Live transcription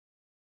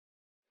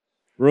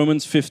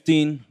Romans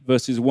 15,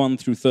 verses 1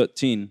 through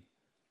 13.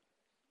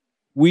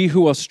 We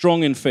who are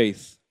strong in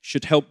faith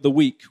should help the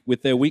weak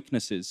with their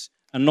weaknesses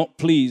and not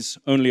please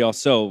only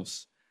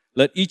ourselves.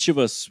 Let each of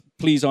us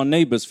please our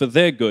neighbors for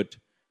their good,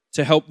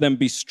 to help them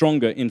be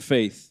stronger in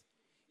faith.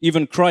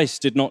 Even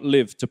Christ did not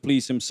live to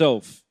please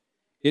himself.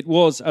 It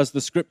was, as the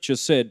scripture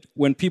said,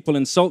 when people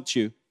insult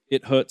you,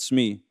 it hurts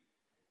me.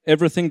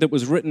 Everything that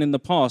was written in the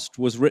past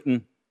was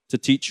written to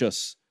teach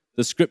us.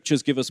 The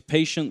scriptures give us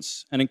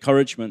patience and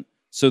encouragement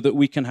so that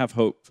we can have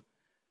hope.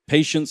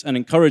 Patience and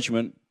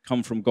encouragement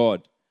come from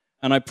God.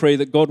 And I pray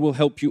that God will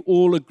help you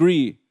all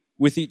agree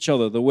with each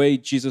other the way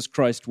Jesus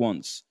Christ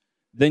wants.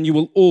 Then you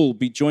will all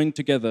be joined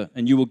together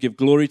and you will give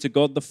glory to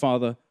God the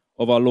Father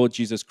of our Lord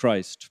Jesus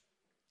Christ.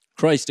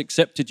 Christ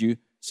accepted you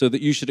so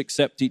that you should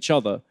accept each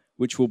other,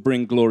 which will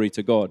bring glory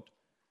to God.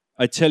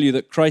 I tell you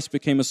that Christ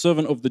became a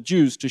servant of the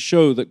Jews to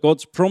show that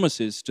God's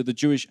promises to the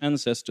Jewish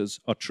ancestors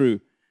are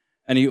true.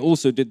 And he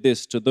also did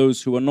this to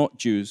those who are not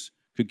Jews,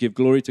 who give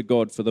glory to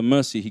God for the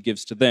mercy he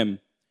gives to them.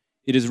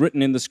 It is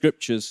written in the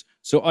scriptures,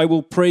 so I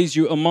will praise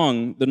you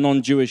among the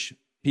non-Jewish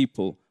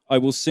people. I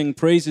will sing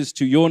praises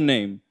to your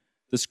name.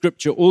 The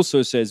scripture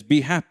also says,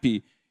 be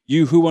happy,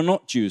 you who are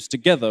not Jews,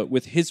 together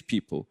with his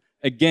people.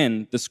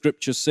 Again, the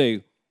scriptures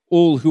say,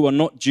 all who are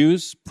not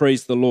Jews,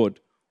 praise the Lord.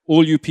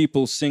 All you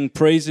people sing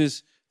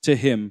praises to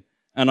him.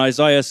 And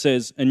Isaiah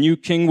says, a new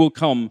king will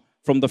come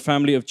from the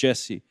family of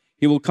Jesse.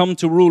 He will come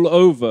to rule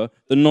over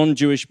the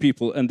non-Jewish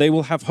people, and they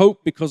will have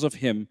hope because of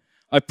him.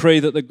 I pray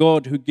that the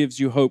God who gives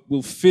you hope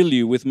will fill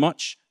you with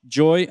much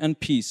joy and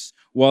peace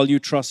while you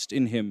trust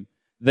in him.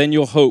 Then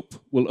your hope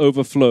will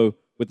overflow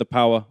with the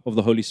power of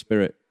the Holy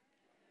Spirit.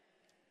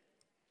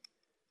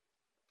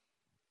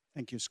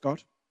 Thank you,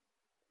 Scott.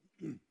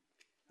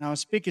 Our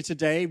speaker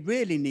today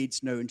really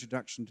needs no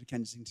introduction to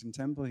Kensington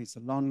Temple. He's a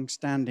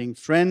long-standing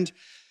friend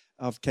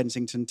of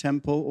Kensington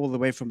Temple, all the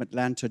way from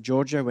Atlanta,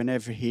 Georgia.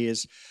 Whenever he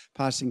is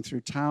passing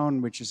through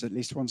town, which is at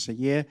least once a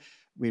year,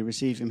 we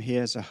receive him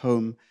here as a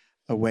home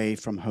away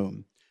from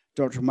home.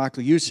 Dr.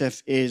 Michael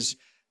Youssef is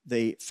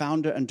the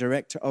founder and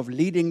director of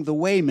Leading the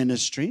Way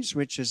Ministries,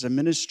 which is a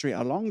ministry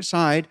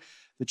alongside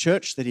the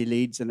church that he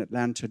leads in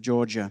Atlanta,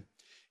 Georgia.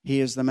 He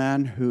is the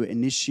man who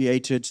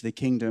initiated the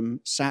Kingdom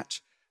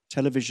Sat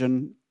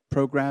television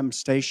program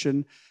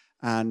station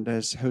and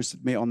has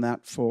hosted me on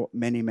that for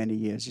many, many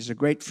years. He's a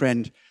great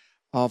friend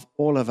of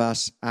all of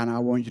us, and I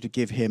want you to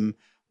give him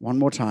one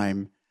more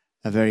time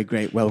a very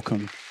great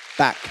welcome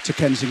back to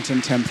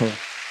Kensington Temple.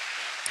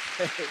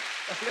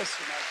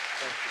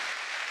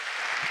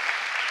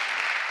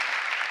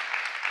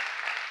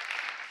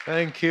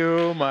 Thank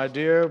you, my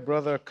dear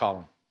brother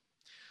Colin.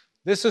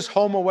 This is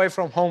home away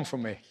from home for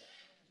me.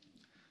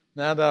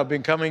 Now that I've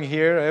been coming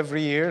here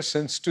every year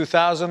since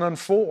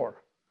 2004.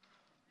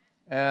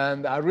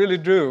 And I really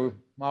do.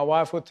 My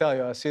wife will tell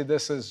you, I see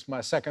this as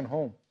my second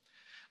home.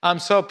 I'm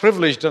so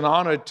privileged and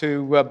honored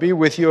to be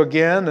with you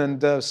again,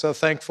 and so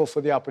thankful for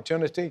the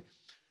opportunity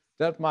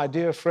that my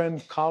dear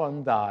friend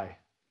Colin Dye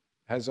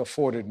has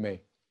afforded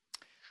me.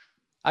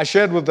 I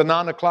shared with the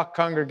 9 o'clock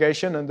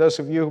congregation, and those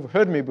of you who've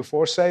heard me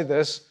before say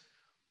this,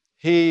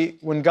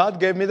 when God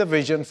gave me the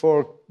vision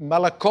for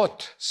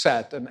Malakot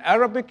Sat, an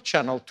Arabic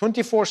channel,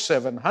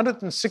 24/7,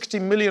 160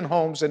 million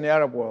homes in the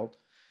Arab world,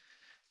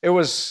 it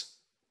was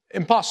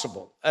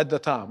impossible at the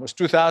time. It was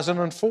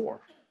 2004.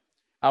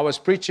 I was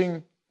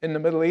preaching in the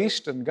Middle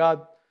East, and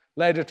God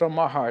laid it on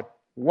my heart.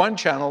 One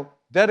channel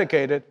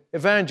dedicated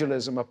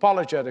evangelism,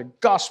 apologetic,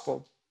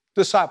 gospel,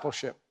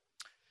 discipleship.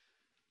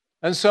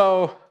 And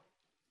so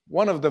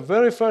one of the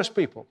very first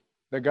people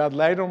that God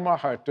laid on my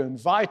heart to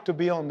invite to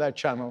be on that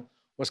channel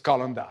was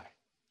Colin Dye.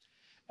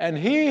 And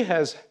he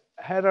has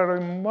had a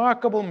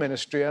remarkable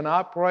ministry, and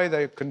I pray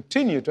they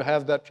continue to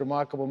have that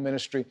remarkable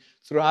ministry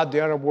throughout the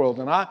Arab world.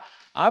 And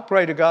I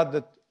pray to God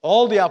that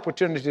all the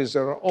opportunities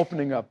that are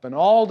opening up and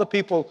all the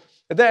people,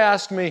 they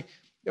ask me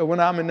when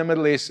I'm in the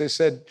Middle East, they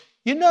said,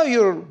 you know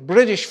your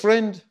British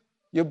friend?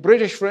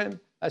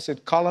 I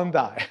said, Colin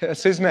Dye.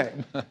 That's his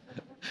name.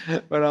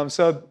 But I'm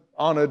so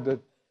honored to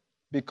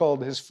be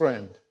called his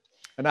friend.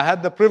 And I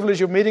had the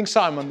privilege of meeting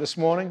Simon this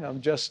morning.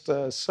 I'm just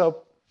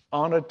so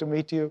honored to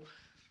meet you.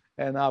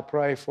 And I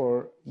pray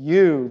for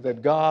you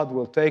that God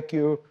will take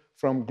you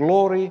from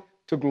glory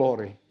to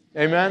glory.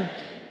 Amen?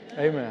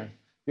 Amen.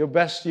 Your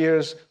best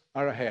years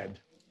are ahead.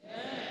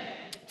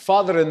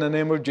 Father, in the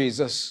name of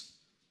Jesus,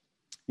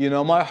 you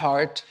know my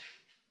heart,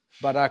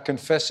 but I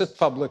confess it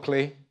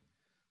publicly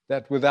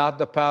that without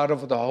the power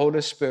of the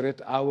Holy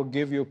Spirit, I will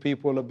give your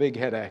people a big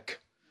headache.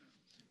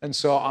 And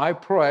so I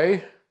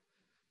pray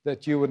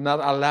that you would not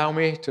allow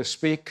me to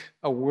speak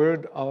a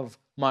word of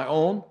my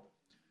own,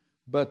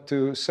 but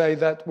to say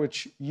that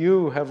which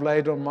you have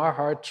laid on my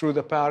heart through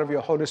the power of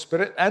your Holy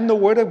Spirit and the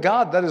Word of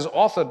God that is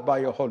authored by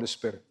your Holy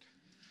Spirit.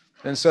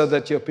 And so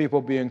that your people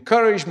be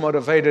encouraged,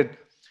 motivated,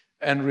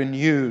 and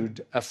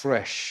renewed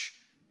afresh.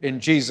 In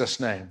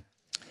Jesus' name,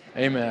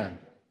 amen.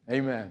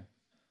 Amen.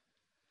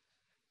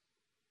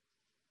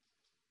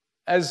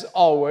 As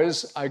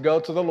always, I go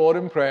to the Lord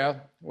in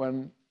prayer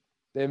when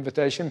the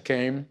invitation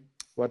came.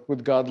 what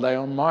would God lay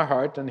on my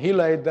heart? And he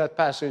laid that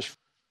passage.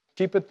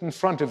 Keep it in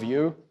front of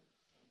you.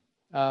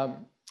 I'm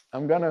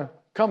going to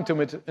come to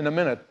it in a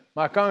minute.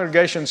 My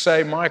congregation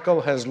say Michael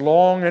has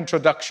long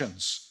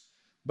introductions,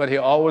 but he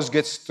always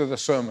gets to the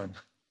sermon.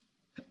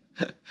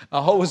 I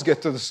always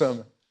get to the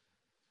sermon.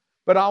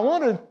 But I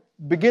want to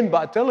begin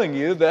by telling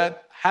you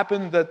that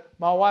happened that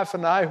my wife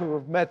and I, who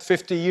have met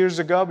 50 years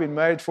ago, been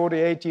married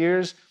 48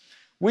 years,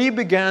 we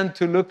began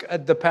to look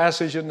at the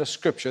passage in the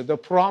Scripture, the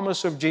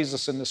promise of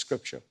Jesus in the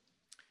Scripture,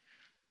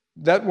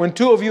 that when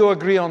two of you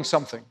agree on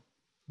something,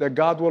 that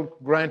God will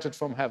grant it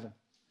from heaven.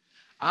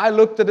 I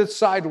looked at it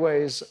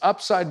sideways,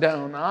 upside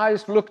down. I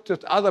looked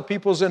at other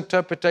people's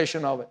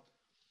interpretation of it.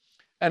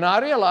 And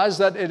I realized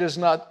that it is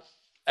not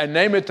a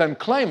name it and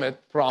claim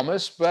it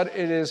promise, but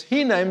it is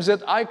he names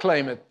it, I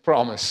claim it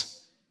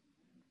promise.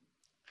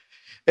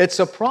 It's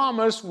a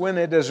promise when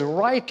it is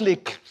rightly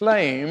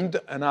claimed,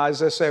 and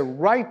as I say,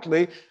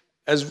 rightly,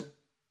 as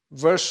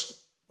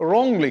verse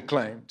wrongly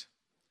claimed.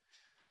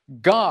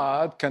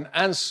 God can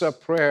answer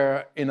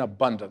prayer in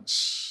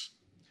abundance.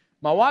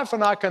 My wife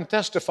and I can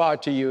testify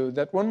to you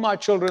that when our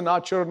children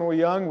were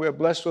young, we were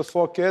blessed with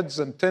 4 kids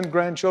and 10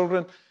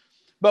 grandchildren.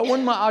 But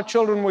when our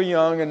children were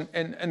young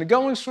and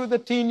going through the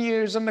teen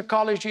years and the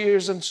college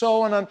years and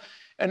so on,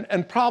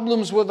 and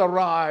problems would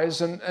arise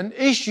and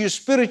issues,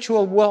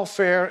 spiritual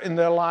welfare in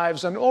their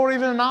lives or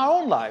even in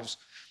our own lives,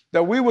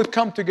 that we would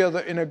come together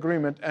in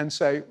agreement and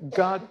say,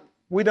 God,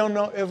 we don't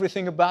know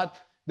everything about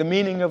the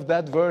meaning of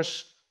that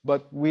verse,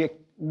 but we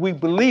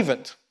believe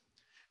it.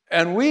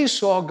 And we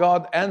saw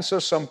God answer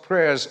some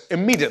prayers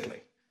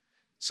immediately.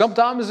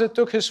 Sometimes it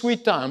took his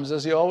sweet times,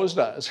 as he always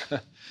does.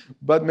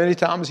 But many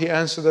times he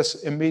answered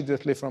us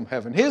immediately from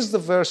heaven. Here's the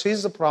verse,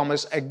 here's the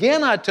promise.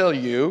 Again, I tell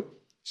you,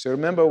 so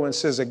remember when it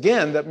says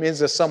again, that means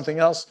there's something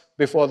else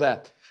before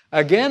that.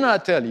 Again, I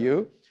tell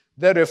you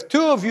that if 2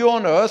 of you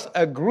on earth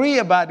agree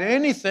about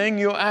anything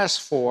you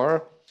ask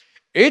for,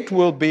 it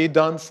will be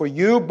done for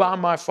you by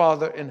my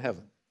Father in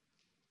heaven.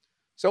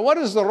 So what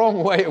is the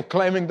wrong way of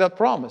claiming that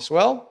promise?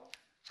 Well,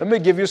 let me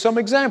give you some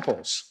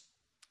examples.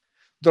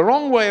 The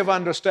wrong way of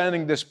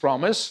understanding this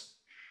promise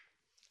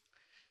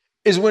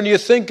is when you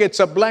think it's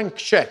a blank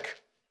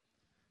check.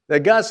 That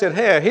God said,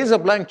 hey, here's a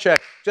blank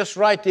check. Just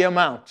write the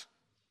amount,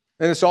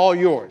 and it's all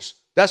yours.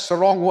 That's the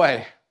wrong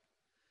way.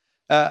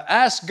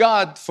 Ask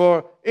God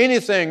for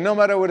anything, no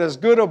matter whether it's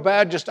good or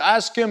bad. Just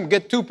ask him,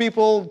 get 2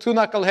 people, 2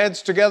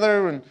 knuckleheads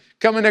together and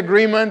come in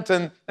agreement,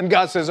 and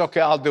God says,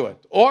 okay, I'll do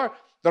it. Or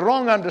the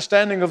wrong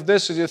understanding of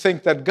this is you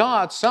think that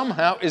God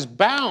somehow is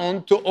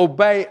bound to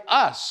obey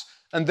us,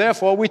 and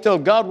therefore we tell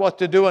God what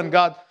to do and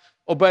God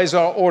obeys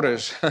our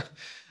orders.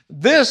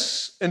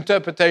 This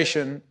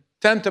interpretation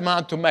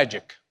tantamount to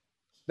magic.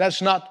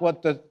 That's not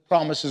what the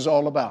promise is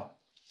all about.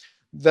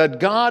 That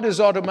God is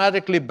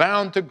automatically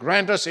bound to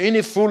grant us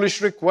any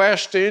foolish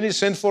request, any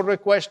sinful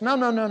request.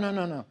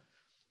 No.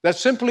 That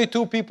simply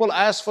 2 people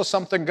ask for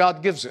something,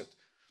 God gives it.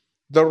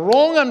 The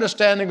wrong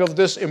understanding of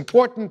this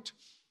important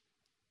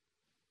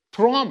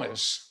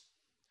promise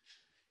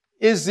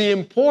is the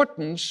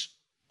importance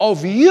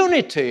of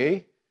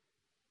unity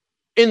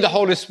in the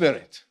Holy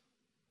Spirit.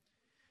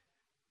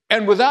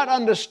 And without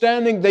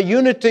understanding the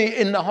unity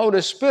in the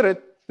Holy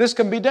Spirit, this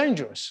can be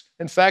dangerous.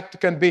 In fact,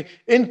 it can be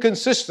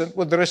inconsistent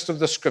with the rest of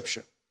the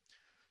Scripture.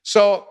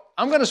 So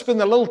I'm going to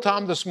spend a little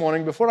time this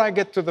morning, before I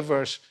get to the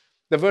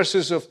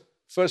verses of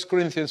 1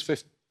 Corinthians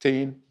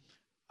 15,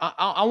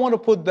 I want to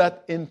put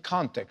that in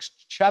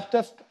context.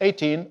 Chapter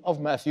 18 of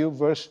Matthew,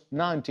 verse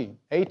 19.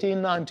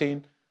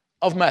 18:19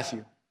 of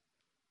Matthew.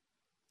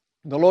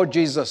 The Lord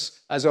Jesus,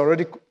 as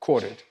already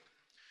quoted.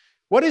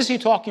 What is he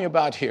talking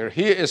about here?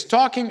 He is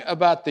talking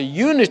about the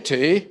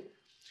unity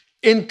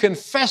in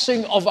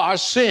confessing of our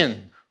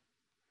sin.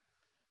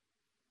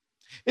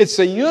 It's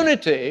a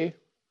unity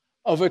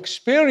of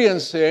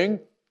experiencing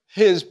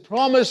his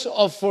promise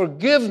of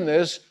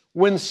forgiveness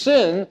when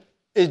sin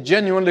is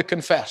genuinely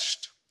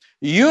confessed.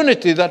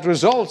 Unity that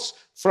results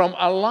from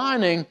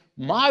aligning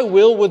my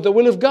will with the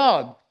will of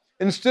God,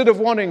 instead of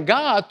wanting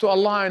God to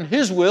align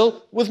his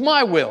will with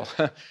my will.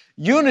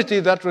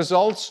 Unity that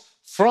results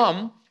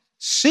from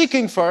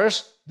seeking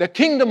first the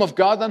kingdom of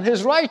God and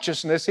his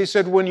righteousness. He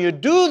said, when you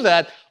do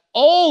that,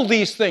 all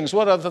these things,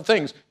 what are the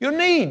things? Your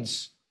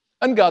needs.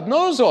 And God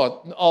knows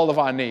all of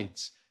our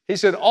needs. He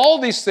said, all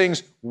these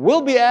things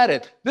will be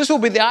added. This will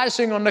be the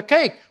icing on the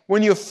cake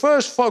when you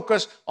first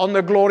focus on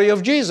the glory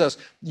of Jesus.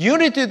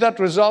 Unity that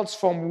results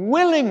from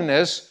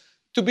willingness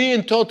to be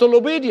in total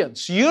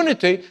obedience.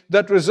 Unity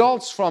that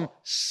results from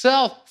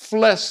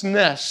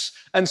selflessness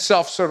and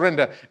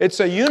self-surrender. It's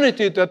a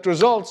unity that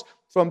results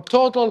from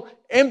total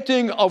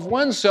emptying of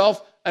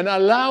oneself and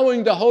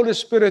allowing the Holy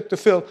Spirit to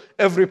fill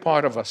every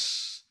part of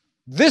us.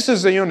 This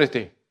is a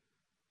unity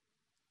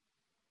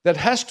that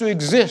has to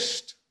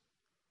exist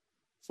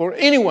for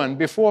anyone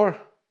before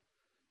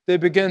they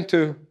begin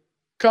to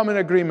come in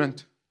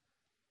agreement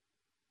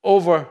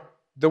over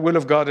the will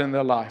of God in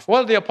their life.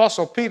 Well, the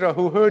Apostle Peter,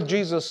 who heard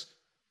Jesus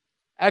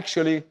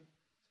actually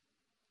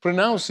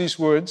pronounce these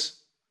words,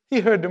 he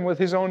heard them with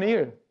his own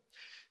ear.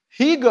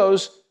 He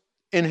goes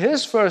in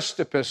his first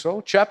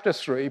epistle, chapter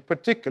 3,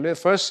 particularly the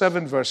first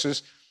 7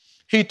 verses,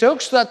 he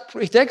takes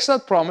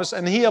that promise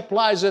and he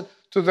applies it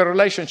to the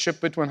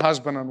relationship between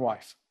husband and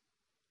wife.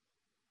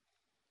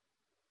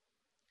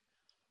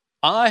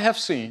 I have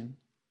seen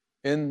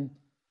in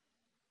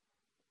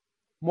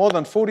more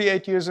than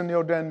 48 years in the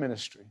ordained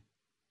ministry,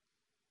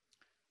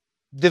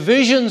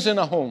 divisions in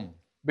a home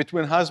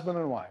between husband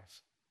and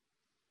wife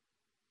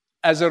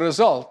as a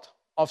result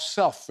of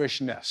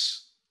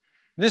selfishness.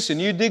 Listen,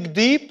 you dig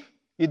deep,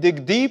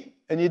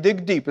 and you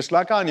dig deep. It's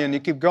like onion. You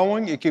keep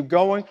going,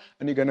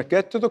 and you're going to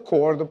get to the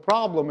core. The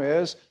problem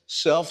is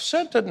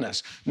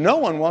self-centeredness. No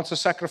one wants to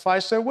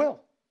sacrifice their will.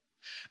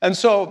 And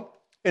so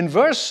in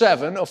verse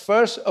 7 of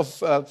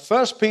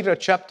 1 Peter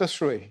chapter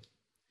 3,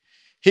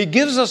 he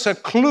gives us a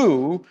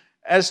clue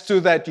as to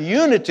that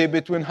unity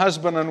between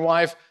husband and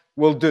wife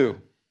will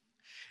do.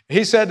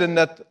 He said in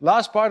that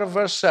last part of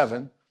verse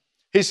 7,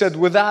 he said,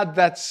 without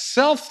that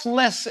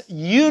selfless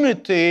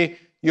unity,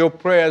 your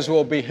prayers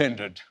will be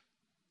hindered.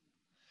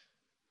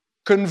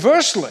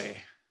 Conversely,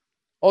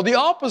 or the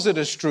opposite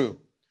is true.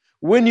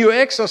 When you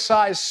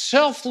exercise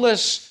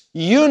selfless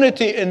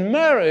unity in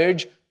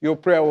marriage, your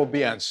prayer will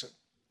be answered.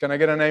 Can I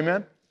get an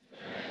amen?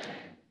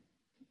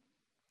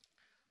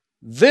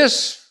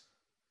 This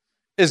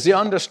is the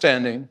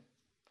understanding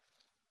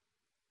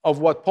of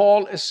what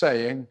Paul is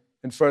saying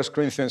in 1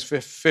 Corinthians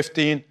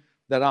 15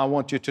 that I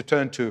want you to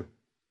turn to.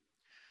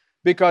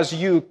 Because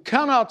you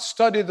cannot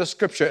study the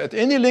scripture at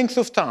any length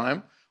of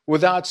time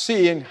without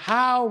seeing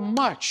how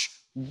much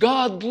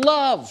God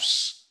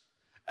loves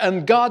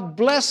and God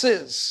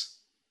blesses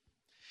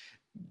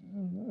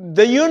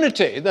the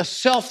unity, the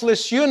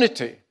selfless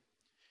unity,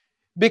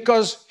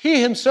 because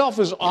He Himself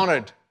is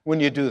honored when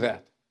you do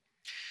that.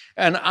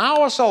 And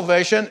our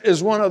salvation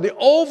is one of the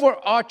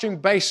overarching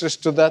bases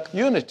to that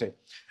unity.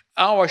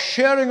 Our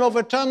sharing of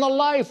eternal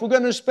life, we're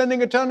going to be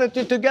spending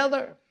eternity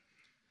together.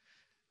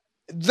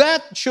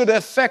 That should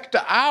affect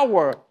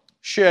our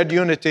shared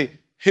unity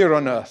here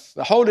on earth.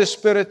 The Holy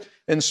Spirit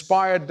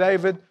inspired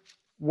David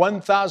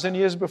 1,000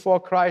 years before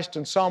Christ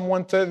in Psalm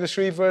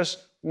 133,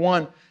 verse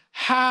 1.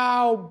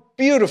 How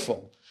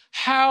beautiful,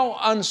 how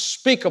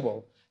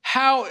unspeakable,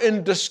 how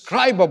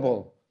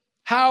indescribable,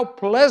 how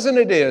pleasant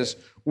it is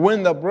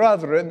when the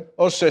brethren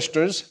or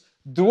sisters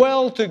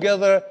dwell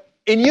together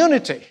in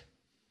unity.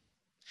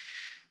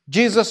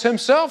 Jesus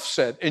Himself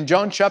said in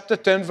John chapter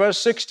 10, verse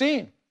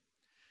 16,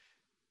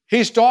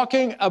 He's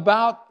talking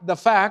about the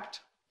fact,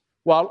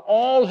 while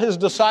all His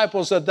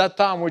disciples at that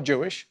time were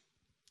Jewish,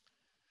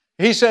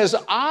 He says,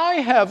 I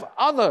have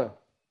other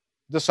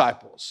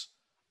disciples,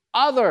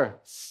 other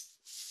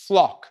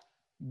flock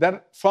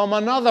that from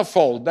another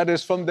fold, that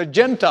is from the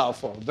Gentile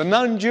fold, the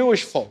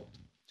non-Jewish fold.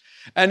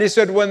 And He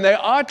said, when they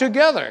are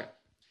together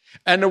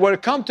and they will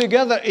come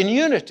together in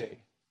unity,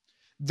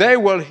 they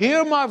will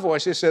hear my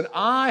voice. He said,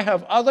 I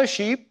have other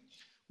sheep,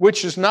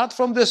 which is not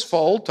from this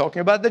fold, talking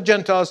about the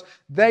Gentiles.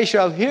 They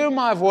shall hear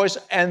my voice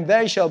and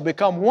they shall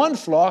become one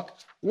flock,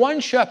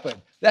 one shepherd.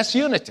 That's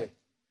unity.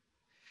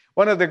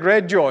 One of the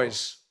great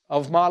joys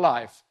of my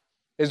life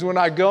is when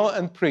I go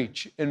and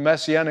preach in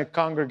Messianic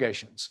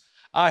congregations.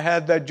 I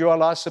had that joy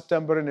last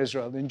September in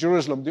Israel, in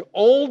Jerusalem, the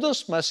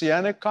oldest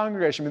Messianic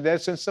congregation, been there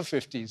since the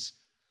 50s,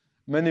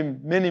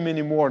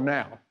 many more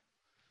now.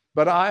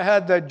 But I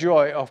had that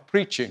joy of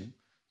preaching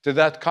to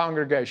that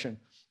congregation,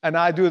 and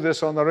I do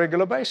this on a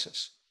regular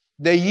basis.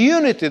 The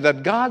unity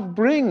that God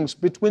brings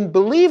between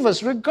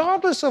believers,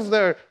 regardless of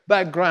their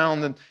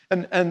background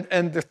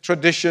and the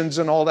traditions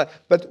and all that.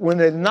 But when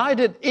they're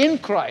united in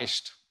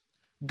Christ,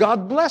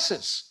 God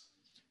blesses.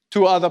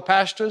 2 other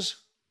pastors,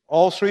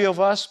 all 3 of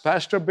us,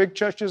 pastor big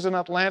churches in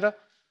Atlanta,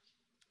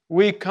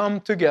 we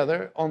come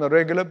together on a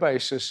regular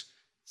basis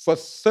for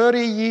 30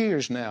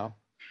 years now,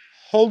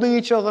 holding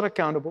each other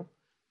accountable,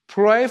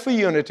 pray for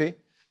unity,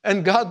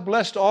 and God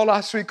blessed all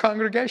our 3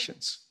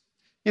 congregations.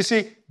 You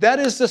see, that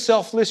is the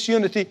selfless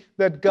unity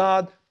that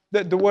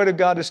the Word of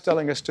God is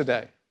telling us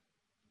today.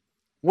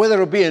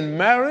 Whether it be in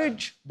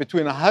marriage,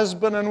 between a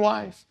husband and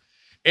wife,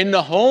 in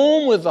the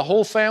home with the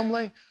whole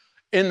family,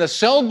 in the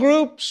cell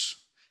groups,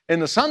 in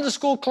the Sunday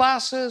school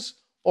classes,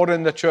 or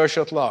in the church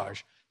at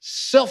large.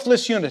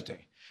 Selfless unity.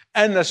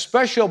 And a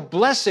special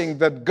blessing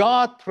that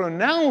God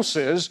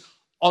pronounces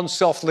on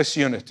selfless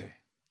unity.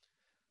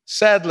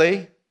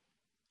 Sadly,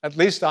 at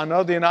least I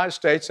know the United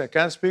States. I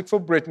can't speak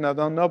for Britain. I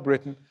don't know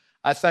Britain.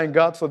 I thank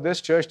God for this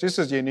church. This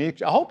is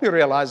unique. I hope you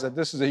realize that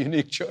this is a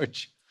unique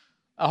church.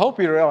 I hope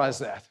you realize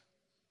that.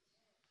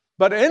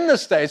 But in the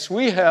States,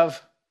 we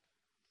have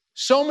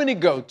so many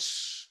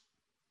goats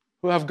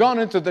who have gone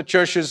into the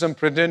churches and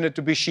pretended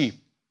to be sheep.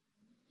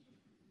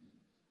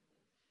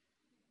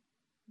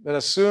 But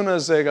as soon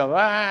as they go,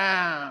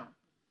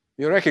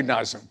 you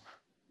recognize them.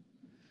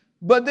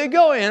 But they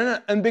go in,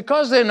 and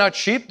because they're not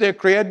sheep, they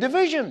create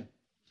division.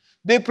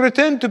 They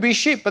pretend to be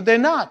sheep, but they're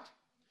not.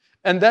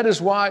 And that is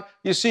why,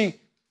 you see,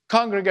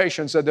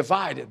 congregations are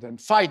divided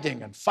and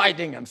fighting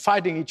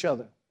each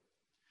other.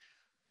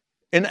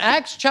 In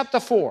Acts chapter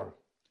 4,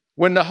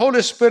 When the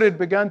Holy Spirit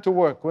began to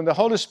work, when the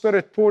Holy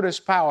Spirit poured His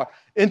power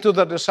into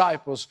the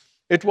disciples,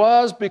 it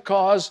was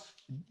because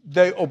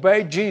they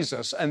obeyed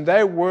Jesus and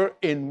they were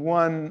in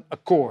one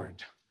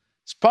accord.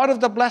 It's part of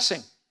the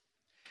blessing.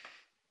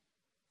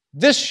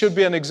 This should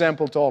be an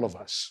example to all of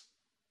us.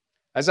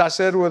 As I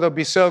said, whether it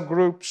be cell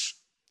groups,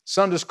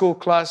 Sunday school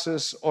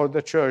classes, or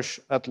the church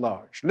at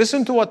large.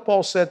 Listen to what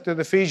Paul said to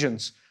the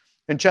Ephesians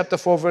in chapter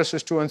 4,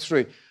 verses 2 and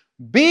 3.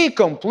 Be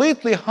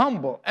completely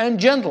humble and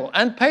gentle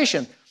and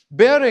patient,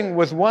 bearing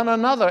with one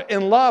another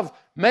in love,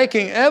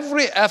 making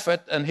every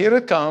effort, and here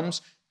it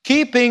comes,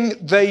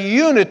 keeping the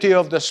unity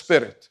of the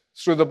Spirit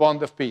through the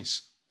bond of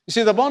peace. You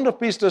see, the bond of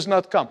peace does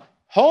not come.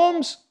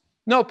 Homes,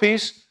 no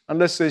peace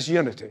unless there's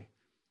unity.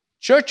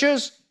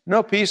 Churches,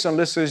 no peace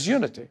unless there's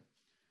unity.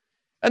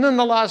 And in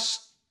the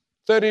last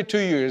 32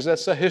 years,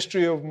 that's the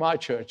history of my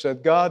church,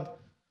 that God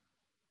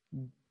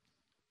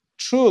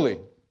truly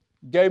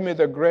gave me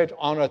the great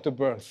honor to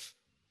birth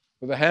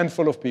with a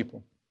handful of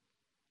people.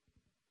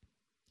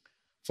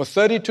 For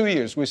 32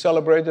 years, we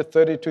celebrated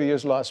 32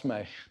 years last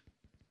May.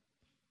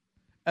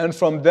 And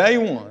from day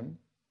one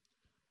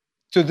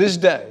to this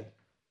day,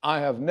 I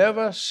have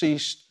never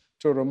ceased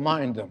to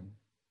remind them.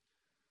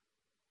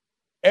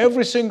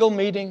 Every single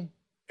meeting,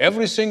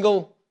 every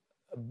single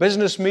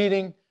business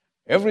meeting,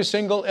 every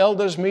single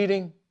elders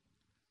meeting,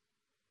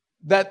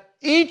 that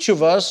each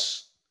of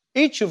us,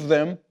 each of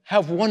them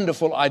have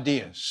wonderful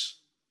ideas.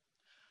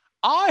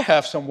 I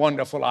have some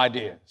wonderful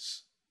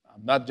ideas.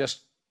 I'm not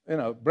just,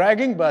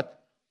 bragging,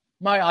 but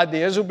my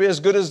ideas will be as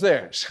good as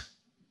theirs.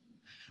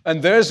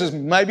 And theirs is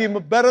maybe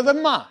better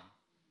than mine.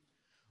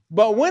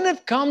 But when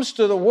it comes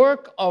to the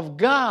work of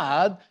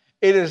God,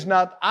 it is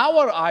not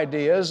our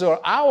ideas or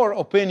our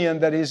opinion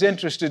that He's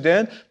interested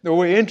in, that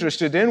we're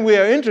interested in. We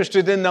are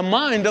interested in the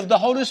mind of the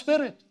Holy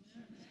Spirit.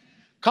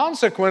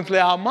 Consequently,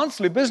 our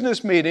monthly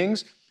business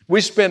meetings, we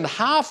spend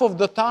half of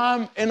the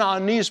time in our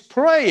knees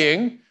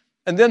praying,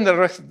 and then the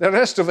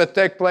rest of it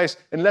takes place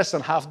in less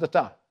than half the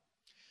time.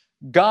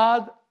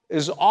 God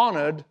is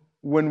honored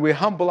when we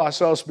humble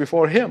ourselves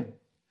before Him.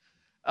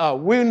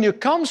 When it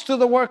comes to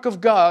the work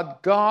of God,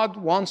 God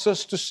wants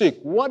us to seek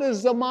what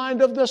is the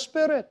mind of the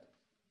Spirit.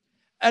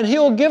 And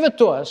He'll give it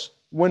to us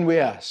when we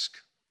ask.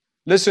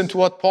 Listen to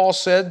what Paul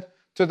said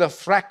to the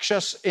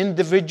fractious,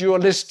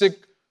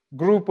 individualistic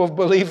group of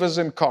believers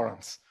in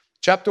Corinth.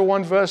 Chapter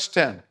 1, verse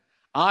 10.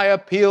 I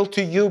appeal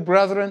to you,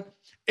 brethren,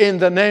 in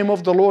the name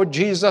of the Lord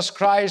Jesus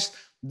Christ,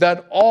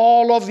 that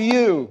all of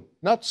you,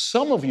 not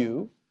some of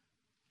you,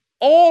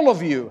 all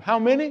of you, how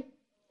many?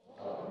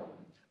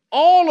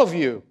 All of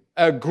you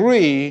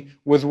agree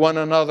with one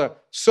another,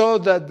 so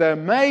that there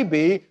may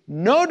be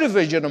no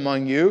division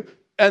among you,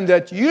 and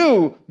that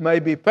you may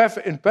be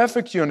in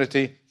perfect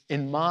unity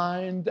in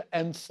mind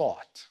and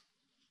thought.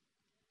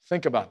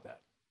 Think about that.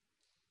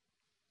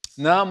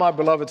 Now, my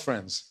beloved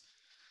friends,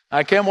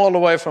 I came all the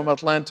way from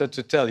Atlanta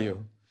to tell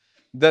you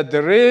that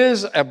there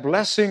is a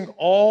blessing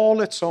all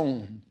its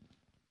own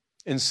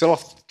in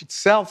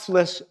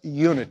selfless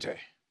unity.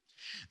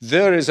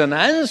 There is an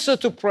answer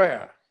to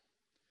prayer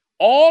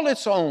all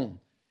its own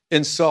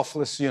in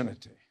selfless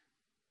unity.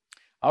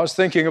 I was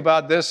thinking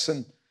about this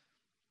and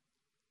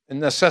the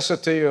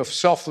necessity of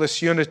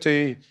selfless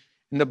unity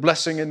in the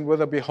blessing in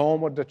whether it be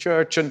home or the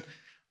church. And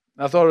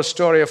I thought a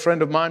story a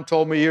friend of mine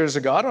told me years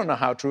ago. I don't know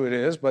how true it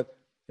is, but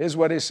here's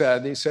what he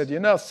said. He said,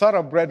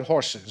 thoroughbred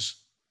horses,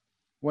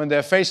 when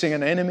they're facing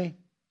an enemy,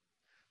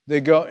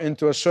 they go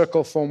into a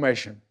circle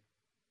formation.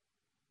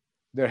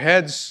 Their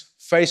heads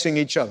facing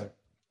each other.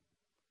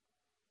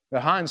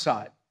 Their hind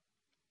side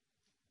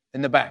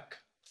in the back.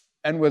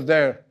 And with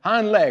their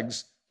hind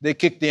legs, they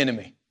kick the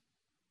enemy.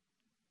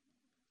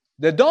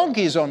 The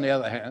donkeys, on the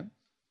other hand,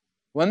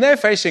 when they're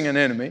facing an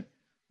enemy,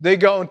 they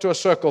go into a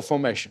circle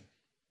formation.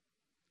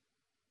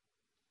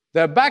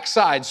 Their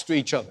backsides to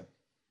each other,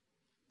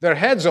 their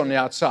heads on the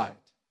outside,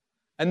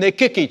 and they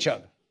kick each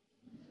other.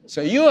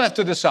 So you have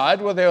to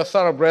decide whether you're a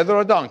thoroughbred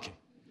or a donkey.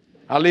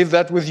 I'll leave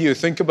that with you.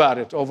 Think about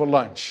it over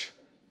lunch.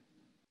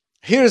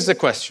 Here's the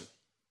question.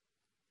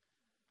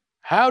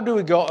 How do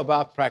we go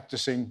about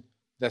practicing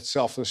that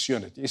selfless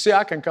unity? You see,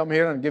 I can come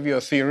here and give you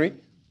a theory,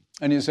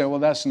 and you say, well,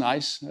 that's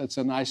nice. That's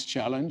a nice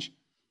challenge.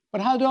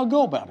 But how do I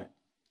go about it?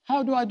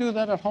 How do I do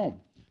that at home?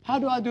 How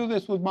do I do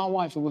this with my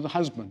wife or with the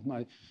husband,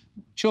 my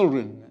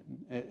children?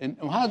 And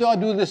how do I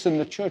do this in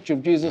the Church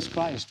of Jesus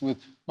Christ with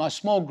my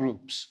small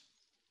groups?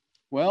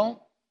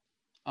 Well,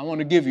 I want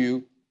to give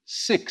you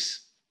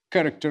 6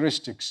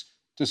 characteristics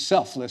to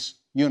selfless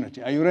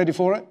unity. Are you ready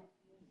for it?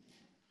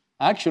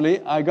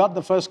 Actually, I got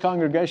the first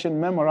congregation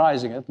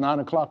memorizing it, 9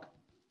 o'clock.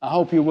 I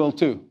hope you will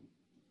too.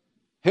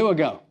 Here we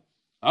go.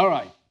 All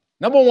right.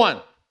 Number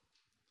 1.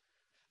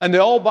 And they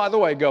all, by the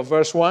way, go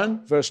verse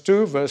 1, verse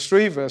 2, verse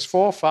 3, verse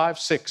 4, 5,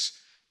 6.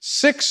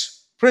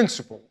 6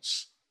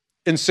 principles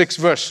in 6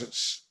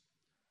 verses.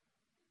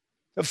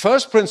 The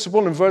first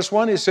principle in verse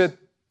 1, he said,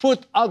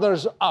 put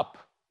others up.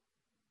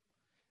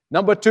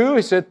 Number 2,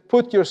 he said,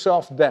 put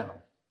yourself down.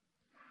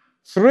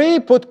 3,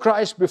 put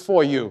Christ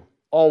before you,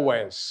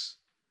 always.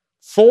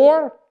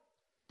 4,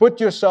 put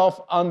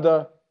yourself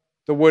under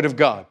the Word of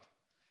God.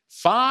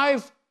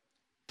 5,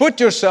 put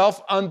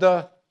yourself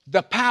under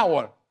the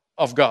power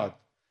of God.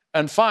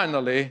 And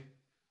finally,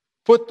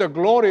 put the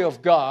glory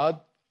of God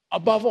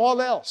above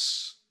all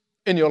else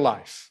in your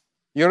life.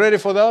 You ready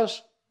for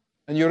those?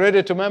 And you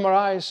ready to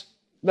memorize?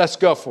 Let's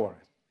go for it.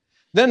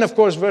 Then, of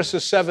course,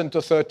 verses 7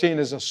 to 13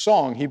 is a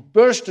song. He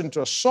burst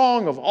into a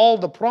song of all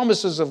the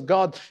promises of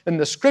God in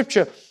the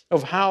Scripture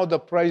of how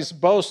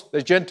both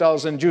the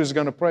Gentiles and Jews are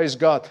going to praise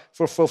God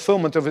for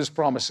fulfillment of His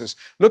promises.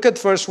 Look at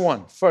verse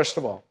 1, first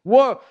of all.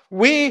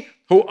 We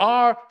who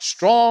are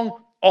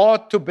strong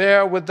ought to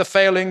bear with the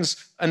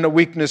failings and the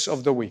weakness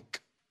of the weak.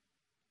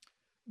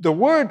 The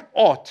word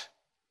ought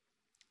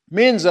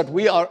means that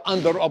we are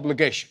under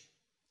obligation.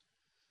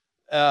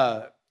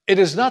 It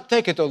is not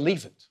take it or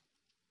leave it.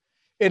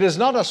 It is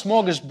not a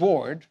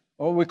smorgasbord,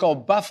 or we call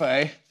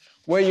buffet,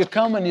 where you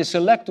come and you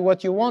select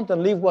what you want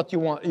and leave what you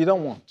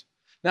don't want.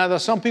 Now,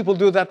 there's some people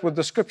do that with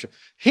the Scripture.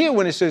 Here,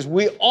 when it says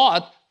we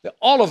ought,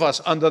 all of us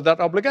under that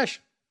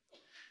obligation.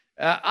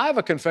 I have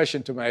a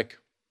confession to make.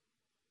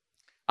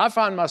 I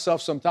find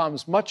myself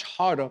sometimes much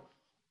harder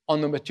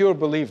on the mature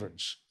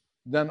believers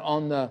than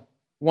on the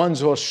ones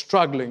who are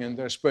struggling in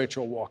their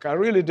spiritual walk. I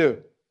really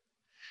do.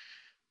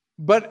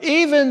 But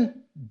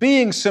even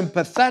being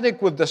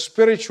sympathetic with the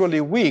spiritually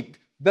weak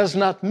does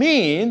not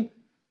mean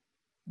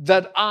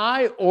that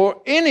I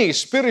or any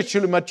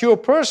spiritually mature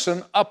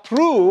person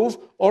approve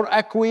or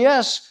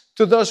acquiesce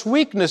to those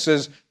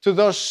weaknesses, to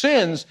those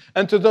sins,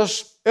 and to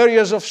those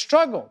areas of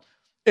struggle.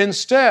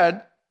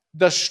 Instead,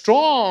 the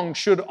strong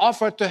should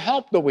offer to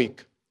help the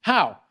weak.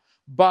 How?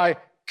 By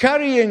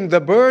carrying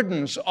the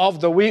burdens of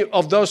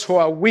those who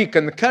are weak,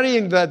 and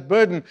carrying that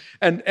burden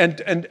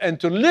and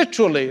to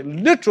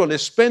literally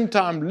spend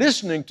time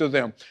listening to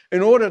them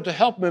in order to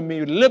help them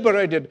be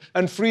liberated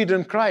and freed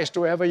in Christ.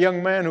 We have a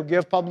young man who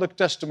gave public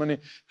testimony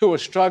who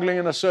was struggling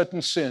in a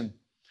certain sin.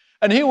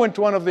 And he went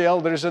to one of the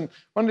elders, and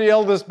one of the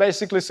elders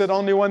basically said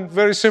only one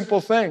very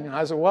simple thing.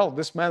 I said, well,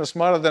 this man is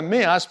smarter than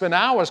me. I spend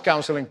hours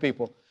counseling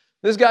people.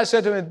 This guy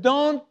said to me,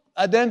 don't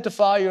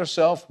identify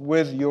yourself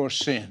with your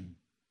sin.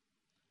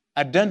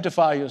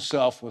 Identify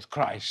yourself with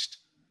Christ.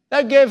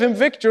 That gave him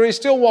victory. He's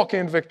still walking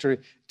in victory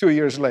 2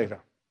 years later.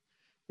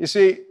 You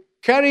see,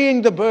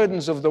 carrying the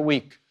burdens of the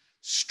weak,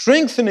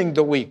 strengthening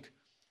the weak,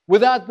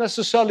 without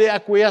necessarily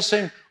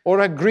acquiescing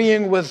or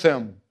agreeing with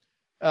them.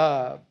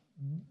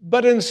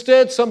 But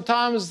instead,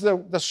 sometimes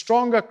the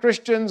stronger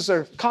Christians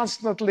are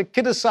constantly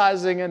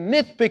criticizing and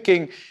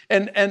nitpicking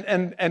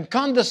and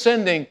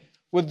condescending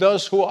with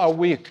those who are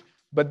weak.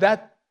 But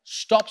that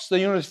stops the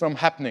unity from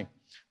happening.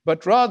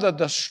 But rather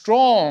the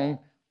strong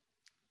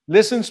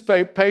listens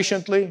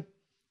patiently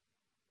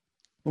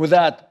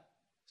without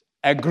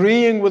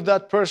agreeing with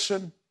that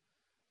person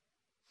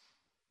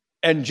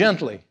and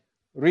gently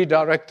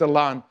redirect the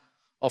line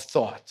of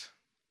thought.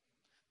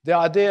 The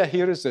idea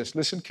here is this,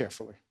 listen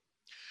carefully.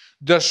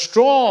 The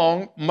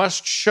strong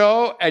must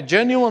show a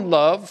genuine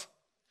love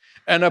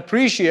and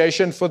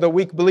appreciation for the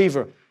weak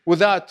believer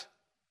without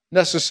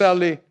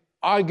necessarily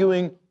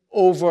arguing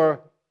over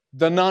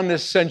the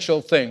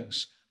non-essential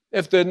things.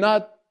 If they're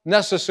not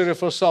necessary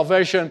for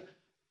salvation,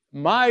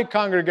 my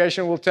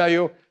congregation will tell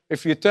you,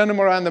 if you turn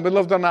them around in the middle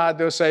of the night,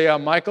 they'll say,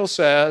 Michael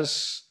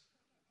says,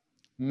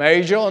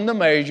 major on the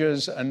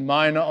majors and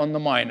minor on the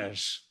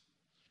minors.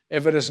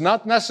 If it is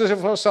not necessary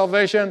for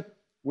salvation,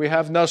 we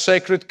have no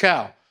sacred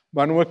cow.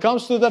 But when it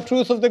comes to the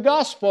truth of the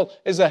gospel,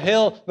 is a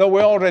hill that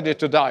we're all ready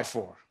to die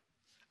for.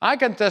 I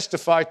can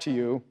testify to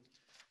you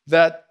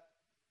that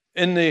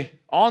in the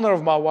honor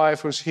of my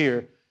wife who's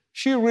here,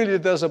 she really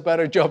does a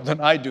better job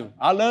than I do.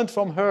 I learned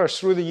from her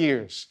through the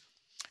years.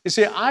 You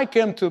see, I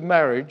came to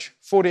marriage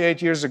 48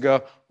 years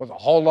ago with a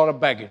whole lot of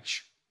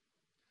baggage.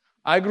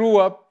 I grew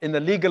up in a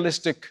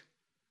legalistic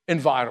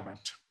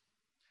environment.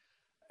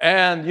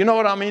 And you know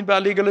what I mean by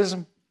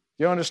legalism?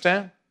 Do you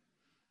understand?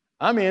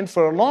 I mean,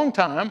 for a long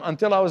time,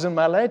 until I was in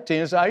my late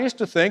teens, I used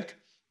to think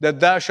that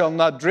thou shalt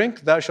not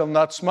drink, thou shalt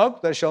not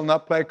smoke, thou shalt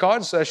not play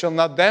cards, thou shalt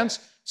not dance.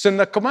 It's in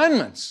the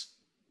commandments.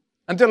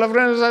 Until a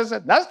friend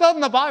said, that's not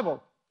in the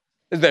Bible.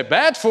 They're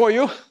bad for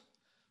you.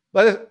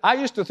 But I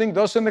used to think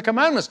those are in the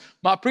commandments.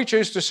 My preacher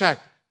used to say,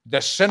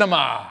 the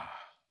cinema.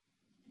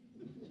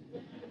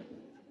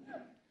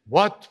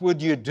 What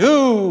would you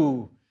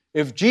do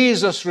if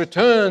Jesus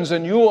returns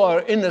and you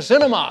are in the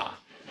cinema?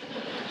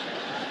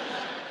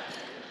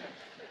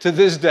 To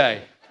this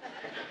day,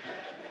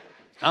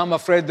 I'm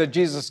afraid that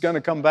Jesus is going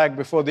to come back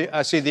before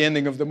I see the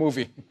ending of the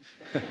movie.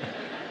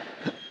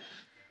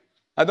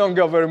 I don't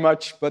go very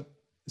much, but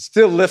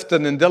still left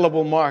an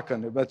indelible mark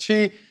on it. But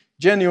she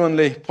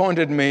genuinely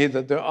pointed me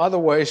that there are other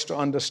ways to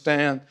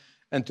understand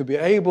and to be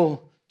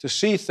able to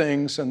see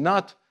things and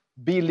not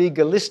be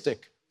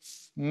legalistic.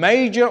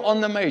 Major on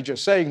the major,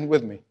 saying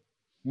with me,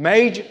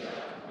 major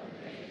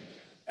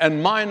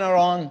and minor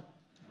on.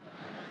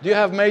 Do you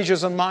have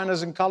majors and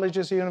minors in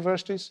colleges,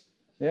 universities?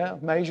 Yeah,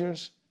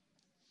 majors.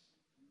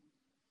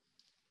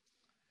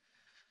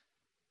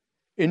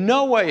 In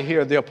no way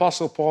here the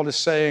Apostle Paul is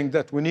saying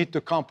that we need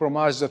to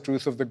compromise the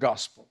truth of the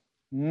gospel.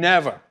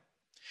 Never.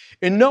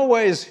 In no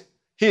way is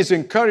he's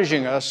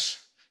encouraging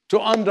us to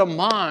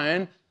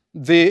undermine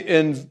the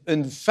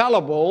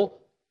infallible,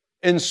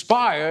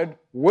 inspired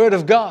Word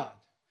of God.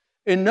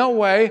 In no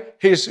way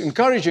he's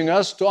encouraging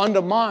us to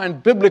undermine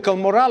biblical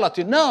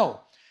morality. No,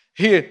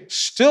 he's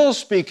still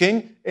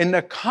speaking in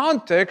the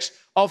context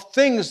of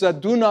things that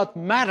do not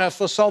matter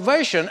for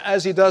salvation,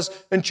 as he does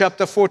in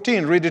chapter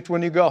 14. Read it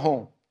when you go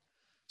home.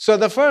 So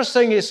the first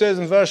thing he says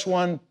in verse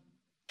 1,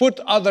 put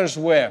others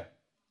where?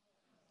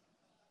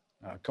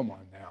 Oh, come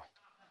on now.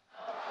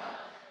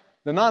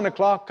 The 9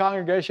 o'clock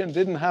congregation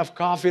didn't have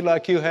coffee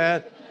like you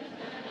had,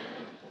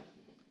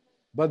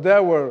 but they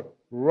were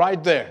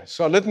right there.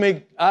 So let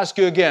me ask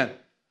you again.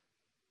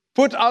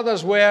 Put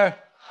others where?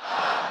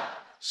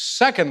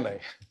 Secondly,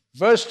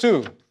 verse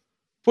 2,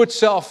 put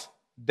self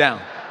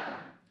down.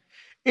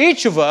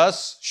 Each of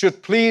us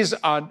should please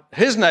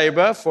his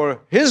neighbor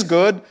for his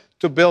good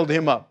to build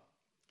him up.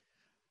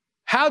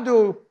 How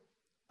do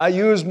I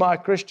use my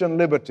Christian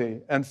liberty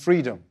and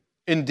freedom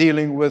in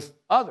dealing with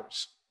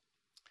others?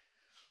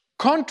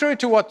 Contrary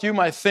to what you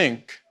might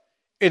think,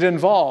 it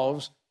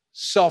involves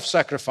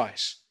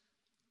self-sacrifice.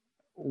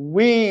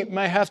 We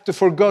may have to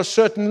forego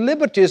certain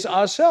liberties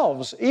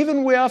ourselves.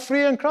 Even we are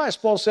free in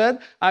Christ. Paul said,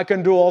 I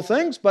can do all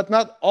things, but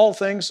not all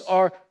things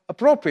are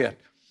appropriate.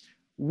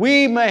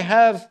 We may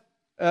have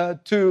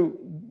to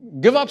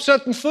give up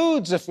certain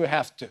foods if we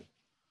have to,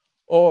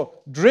 or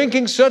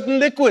drinking certain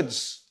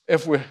liquids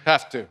if we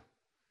have to.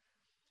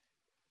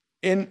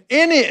 In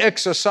any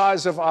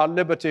exercise of our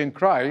liberty in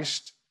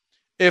Christ,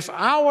 if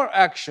our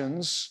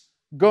actions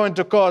going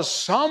to cause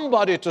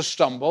somebody to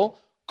stumble,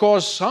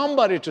 cause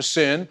somebody to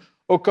sin,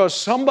 or cause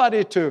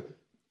somebody to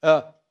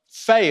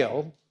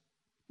fail,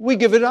 we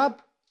give it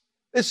up.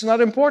 It's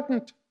not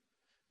important,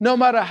 no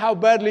matter how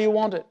badly you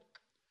want it.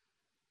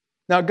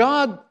 Now,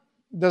 God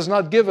does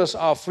not give us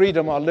our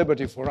freedom, our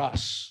liberty for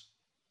us.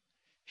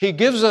 He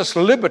gives us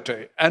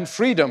liberty and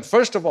freedom.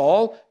 First of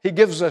all, He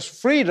gives us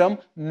freedom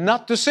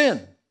not to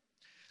sin.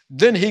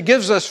 Then He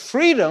gives us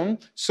freedom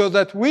so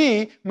that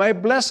we may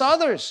bless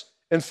others.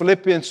 In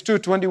Philippians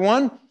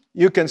 2:21,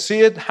 you can see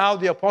it, how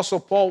the Apostle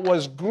Paul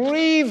was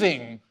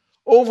grieving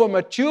over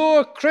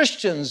mature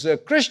Christians,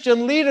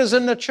 Christian leaders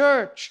in the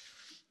church.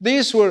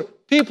 These were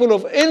people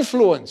of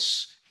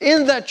influence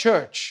in that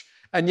church,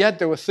 and yet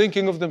they were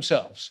thinking of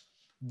themselves.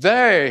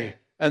 They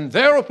and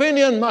their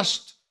opinion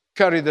must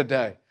carry the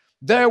day.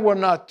 They were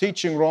not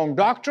teaching wrong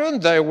doctrine.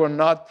 They were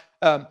not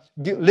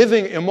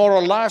living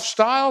immoral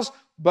lifestyles,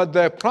 but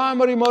their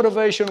primary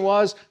motivation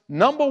was,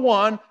 number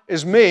one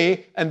is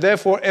me, and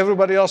therefore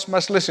everybody else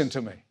must listen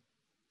to me.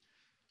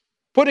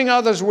 Putting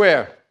others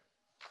where?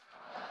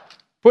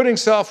 Putting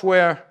self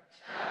where?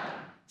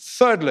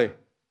 Thirdly,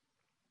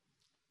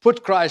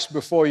 put Christ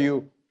before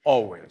you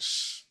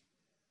always.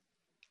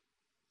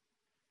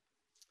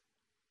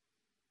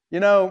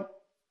 You know,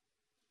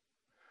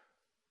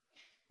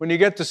 when you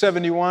get to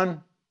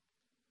 71,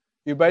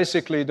 you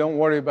basically don't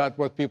worry about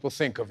what people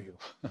think of you.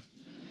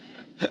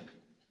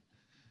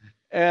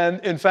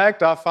 And in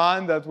fact, I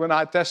find that when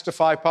I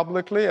testify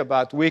publicly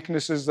about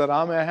weaknesses that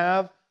I may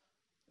have,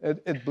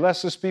 it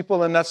blesses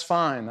people, and that's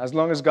fine, as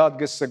long as God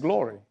gets the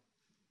glory.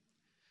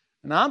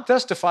 And I'm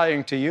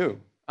testifying to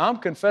you. I'm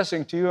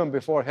confessing to you and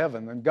before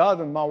heaven, and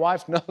God and my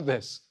wife know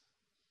this.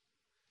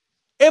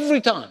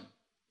 Every time,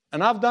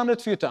 and I've done it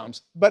a few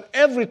times, but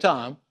every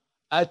time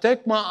I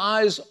take my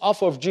eyes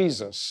off of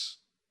Jesus,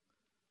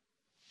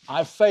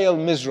 I fail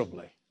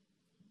miserably.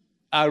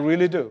 I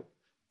really do.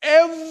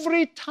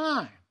 Every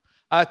time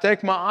I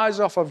take my eyes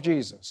off of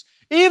Jesus,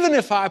 even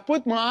if I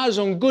put my eyes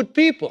on good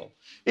people,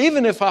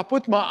 even if I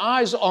put my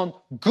eyes on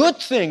good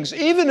things,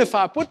 even if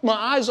I put my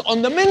eyes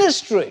on the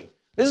ministry,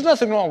 there's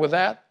nothing wrong with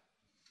that.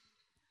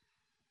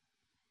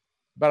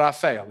 But I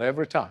fail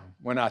every time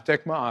when I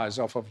take my eyes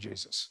off of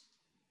Jesus.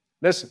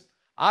 Listen,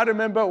 I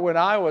remember when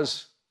I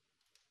was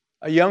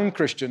a young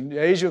Christian, the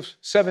age of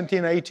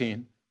 17,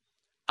 18,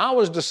 I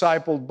was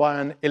discipled by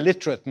an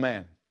illiterate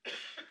man.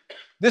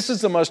 This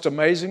is the most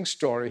amazing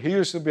story. He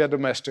used to be a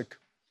domestic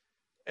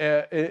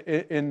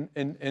in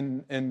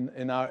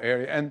our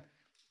area.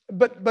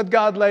 But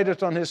God laid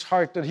it on his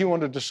heart that he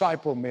wanted to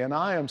disciple me. And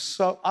I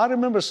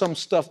remember some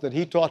stuff that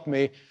he taught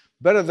me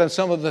better than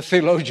some of the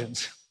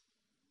theologians.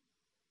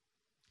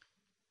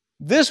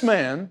 This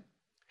man,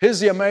 here's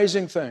the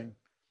amazing thing.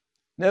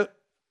 Now,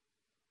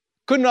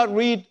 could not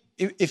read,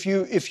 if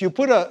you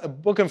put a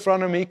book in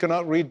front of him, he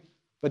cannot read,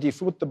 but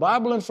if you put the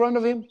Bible in front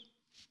of him,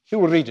 he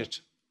will read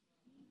it.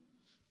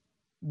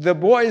 The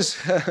boys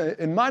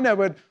in my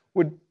neighborhood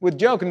would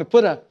joke and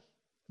put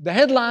the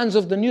headlines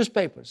of the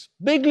newspapers,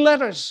 big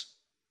letters.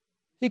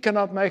 He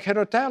cannot make head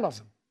or tail of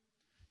them.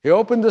 He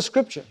opened the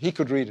scripture, he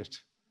could read it.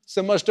 It's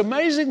the most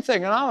amazing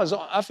thing, and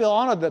I feel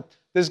honored that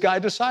this guy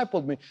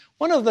discipled me.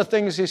 One of the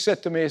things he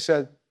said to me, he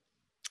said,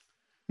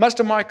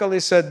 Master Michael, he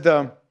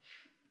said,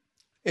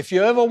 if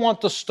you ever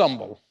want to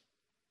stumble,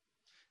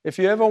 if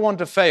you ever want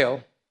to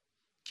fail,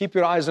 keep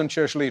your eyes on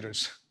church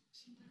leaders.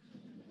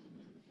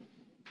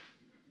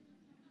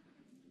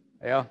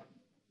 Yeah.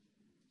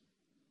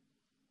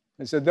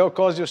 He said, they'll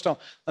cause you a storm.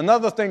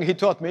 Another thing he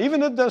taught me,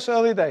 even in those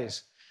early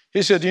days,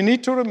 he said, you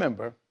need to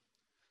remember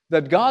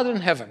that God in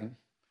heaven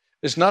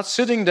is not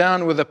sitting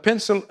down with a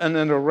pencil and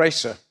an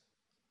eraser.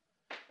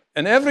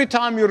 And every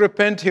time you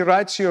repent, he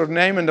writes your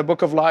name in the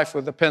book of life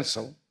with a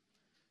pencil.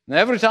 And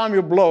every time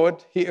you blow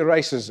it, he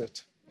erases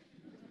it.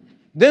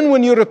 Then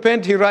when you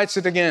repent, he writes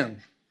it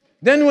again.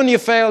 Then when you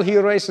fail, he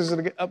erases it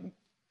again.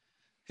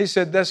 He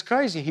said, that's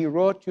crazy. He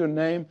wrote your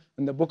name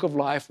in the book of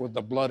life with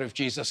the blood of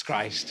Jesus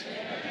Christ.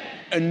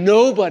 And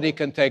nobody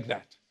can take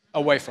that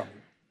away from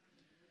you.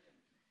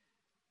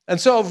 And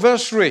so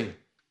verse 3,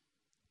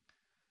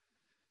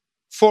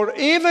 for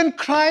even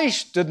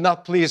Christ did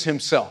not please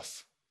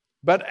himself,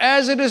 but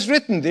as it is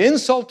written, the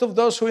insult of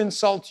those who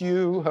insult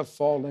you have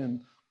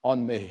fallen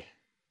on me.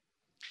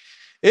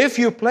 If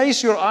you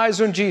place your eyes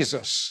on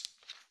Jesus,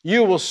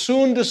 you will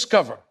soon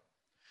discover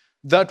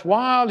that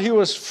while he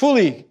was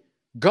fully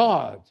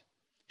God,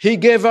 he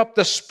gave up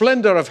the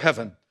splendor of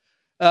heaven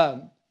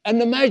and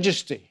the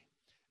majesty.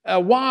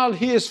 While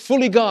he is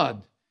fully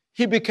God,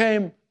 he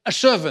became a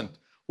servant.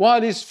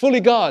 While he's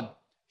fully God,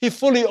 he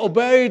fully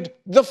obeyed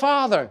the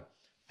Father.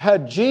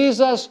 Had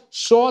Jesus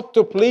sought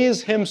to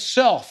please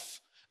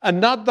himself and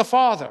not the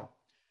Father,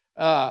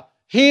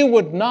 he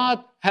would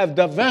not have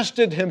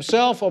divested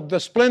himself of the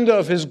splendor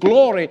of his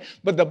glory.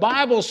 But the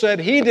Bible said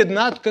he did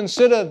not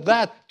consider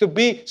that to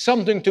be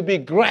something to be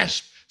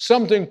grasped,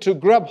 something to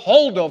grab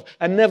hold of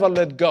and never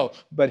let go.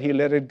 But he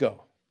let it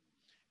go.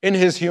 In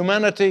his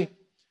humanity,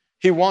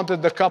 he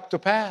wanted the cup to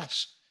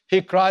pass.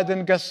 He cried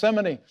in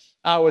Gethsemane.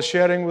 I was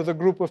sharing with a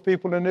group of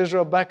people in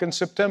Israel back in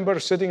September,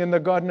 sitting in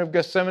the Garden of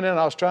Gethsemane, and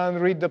I was trying to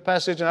read the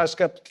passage, and I just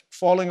kept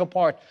falling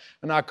apart,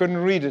 and I couldn't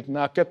read it, and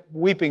I kept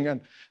weeping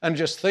and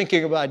just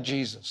thinking about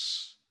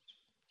Jesus.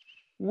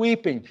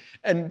 Weeping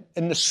and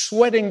the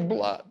sweating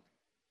blood.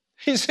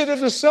 He said, if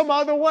there's some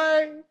other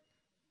way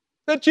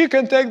that you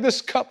can take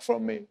this cup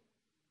from me.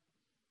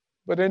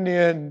 But in the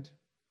end,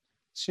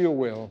 it's your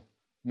will,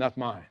 not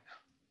mine.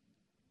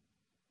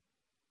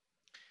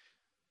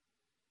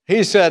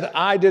 He said,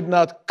 I did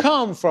not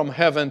come from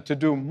heaven to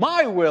do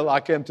my will. I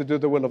came to do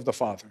the will of the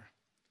Father.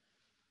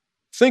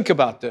 Think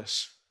about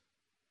this.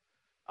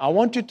 I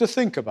want you to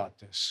think about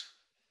this.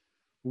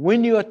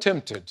 When you are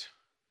tempted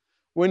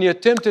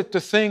to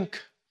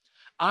think,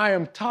 I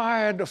am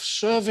tired of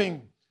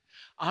serving.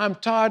 I'm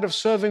tired of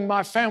serving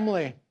my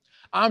family.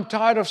 I'm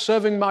tired of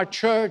serving my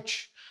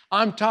church.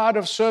 I'm tired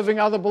of serving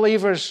other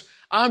believers.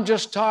 I'm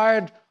just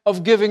tired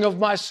of giving of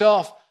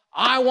myself.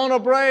 I want a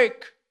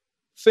break.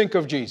 Think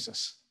of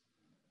Jesus.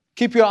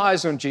 Keep your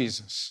eyes on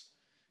Jesus.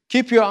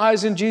 Keep your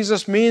eyes on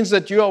Jesus means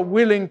that you are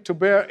willing to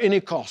bear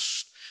any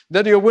cost,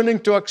 that you're willing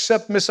to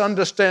accept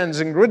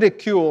misunderstanding,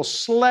 ridicule,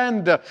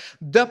 slander,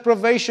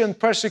 deprivation,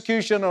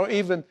 persecution, or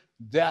even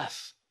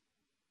death.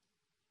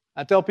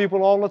 I tell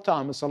people all the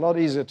time, it's a lot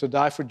easier to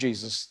die for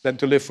Jesus than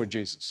to live for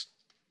Jesus.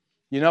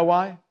 You know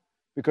why?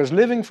 Because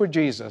living for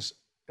Jesus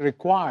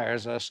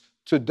requires us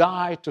to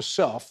die to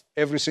self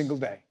every single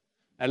day,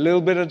 a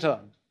little bit at a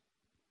time.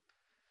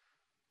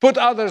 Put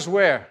others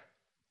where?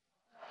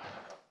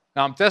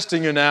 Now, I'm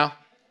testing you now.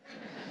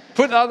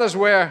 Put others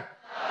where?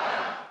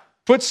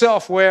 Put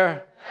self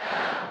where?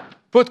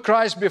 Put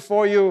Christ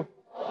before you.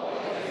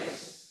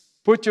 Always.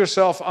 Put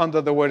yourself under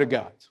the Word of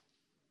God.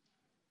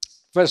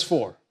 Verse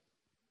 4.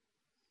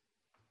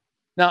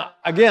 Now,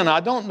 again, I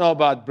don't know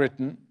about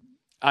Britain.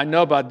 I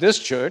know about this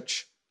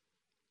church.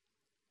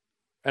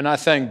 And I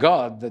thank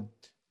God that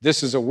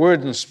this is a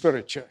Word and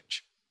Spirit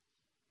church.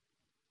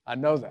 I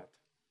know that.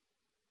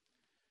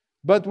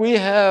 But we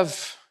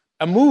have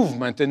a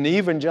movement in the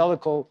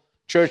evangelical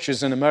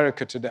churches in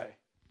America today.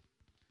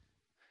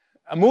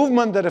 A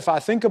movement that if I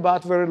think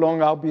about very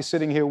long, I'll be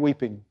sitting here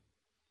weeping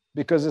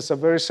because it's a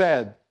very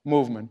sad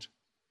movement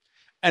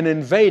and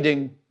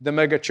invading the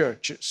mega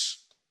churches.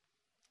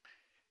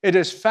 It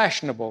is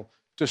fashionable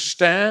to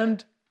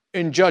stand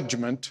in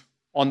judgment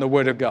on the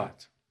Word of God.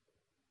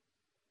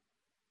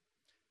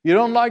 You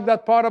don't like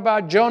that part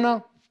about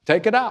Jonah?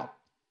 Take it out.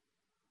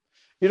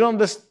 You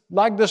don't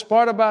like this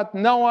part about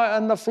Noah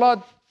and the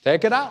flood?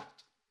 Take it out.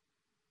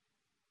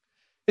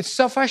 It's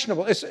so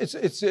fashionable.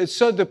 It's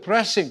so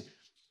depressing,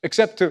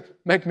 except to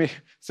make me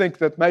think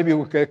that maybe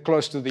we'll get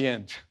close to the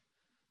end.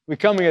 We're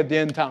coming at the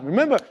end time.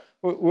 Remember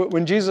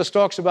when Jesus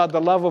talks about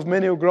the love of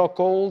many who grow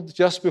cold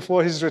just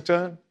before his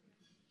return?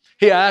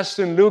 He asked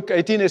in Luke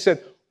 18, he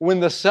said, when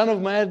the Son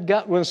of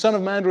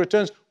Man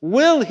returns,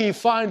 will he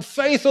find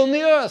faith on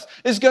the earth?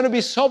 It's going to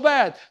be so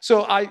bad.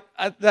 So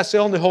that's the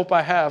only hope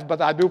I have, but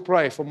I do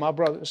pray for my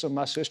brothers and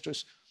my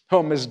sisters who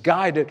are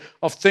misguided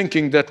of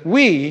thinking that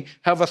we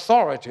have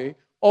authority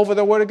over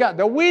the Word of God,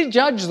 that we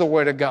judge the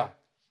Word of God.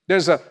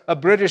 There's a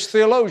British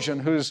theologian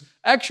who's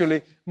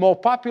actually more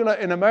popular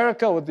in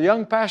America with the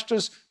young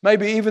pastors,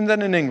 maybe even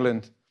than in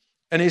England.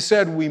 And he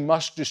said, we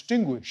must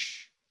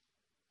distinguish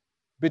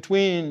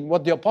between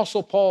what the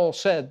Apostle Paul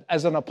said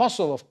as an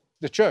apostle of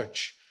the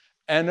church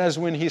and as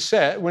when he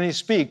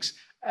speaks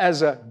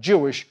as a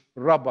Jewish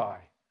rabbi.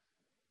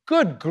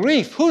 Good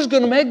grief, who's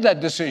going to make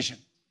that decision?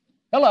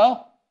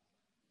 Hello?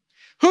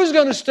 Who's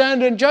going to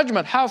stand in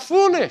judgment? How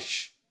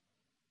foolish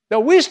that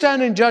we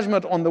stand in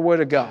judgment on the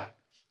Word of God.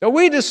 That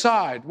we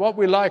decide what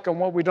we like and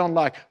what we don't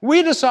like.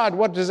 We decide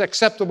what is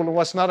acceptable and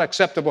what's not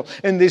acceptable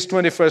in this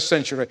 21st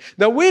century.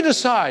 That we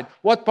decide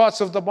what parts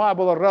of the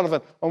Bible are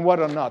relevant and what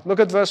are not. Look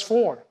at verse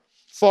 4.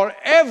 For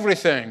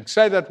everything,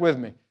 say that with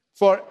me,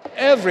 for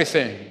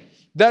everything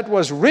that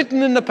was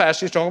written in the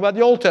past, he's talking about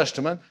the Old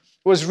Testament,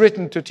 was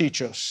written to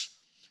teach us,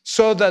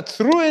 so that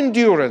through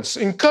endurance,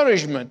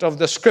 encouragement of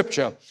the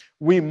Scripture,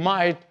 we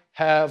might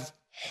have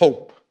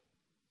hope.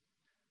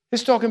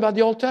 He's talking about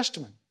the Old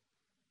Testament.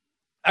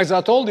 As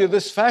I told you,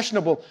 this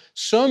fashionable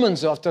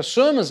sermons after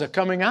sermons are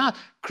coming out,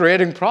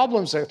 creating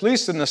problems, at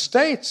least in the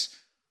States.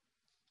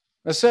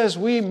 It says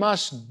we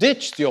must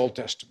ditch the Old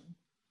Testament,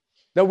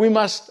 that we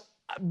must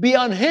be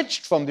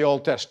unhitched from the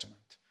Old Testament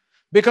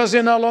because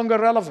they're no longer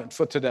relevant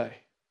for today.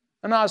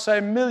 And I say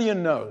a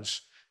million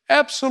no's.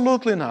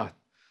 Absolutely not.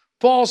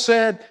 Paul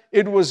said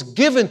it was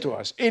given to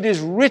us. It is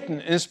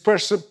written, it is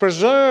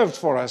preserved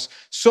for us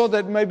so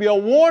that it may be a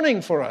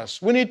warning for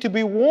us. We need to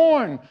be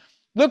warned.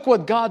 Look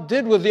what God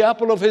did with the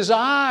apple of his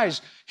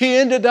eyes. He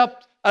ended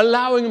up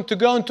allowing them to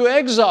go into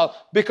exile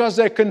because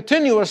they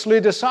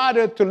continuously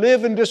decided to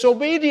live in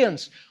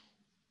disobedience.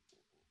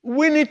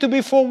 We need to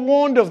be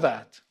forewarned of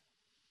that.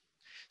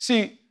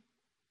 See,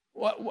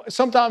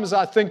 sometimes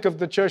I think of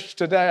the church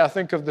today, I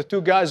think of the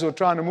two guys who were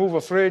trying to move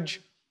a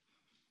fridge.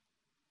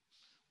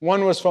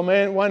 One was from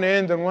one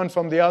end and one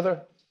from the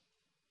other.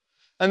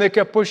 And they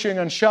kept pushing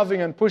and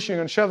shoving and pushing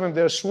and shoving.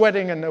 They were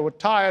sweating and they were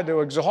tired, they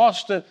were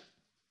exhausted.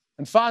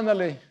 And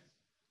finally,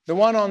 the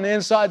one on the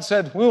inside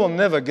said, we will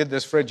never get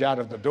this fridge out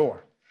of the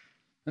door.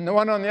 And the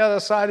one on the other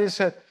side, he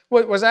said,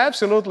 was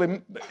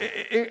absolutely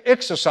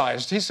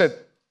exercised. He said,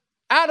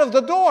 out of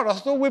the door. I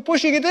thought we're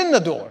pushing it in the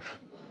door.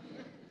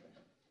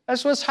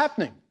 That's what's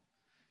happening.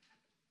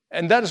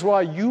 And that is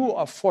why you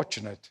are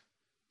fortunate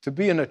to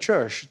be in a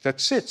church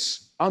that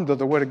sits under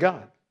the Word of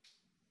God.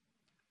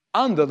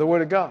 Under the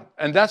Word of God.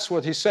 And that's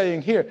what he's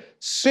saying here.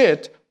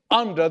 Sit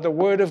under the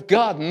Word of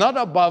God, not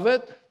above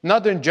it,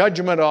 not in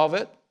judgment of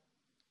it.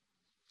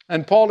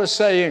 And Paul is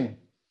saying,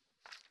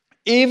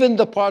 even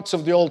the parts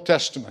of the Old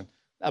Testament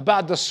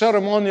about the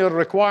ceremonial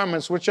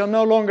requirements which are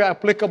no longer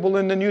applicable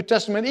in the New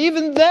Testament,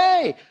 even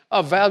they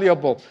are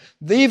valuable.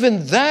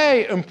 Even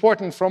they are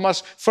important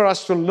for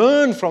us to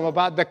learn from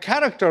about the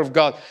character of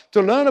God,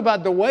 to learn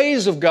about the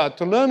ways of God,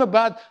 to learn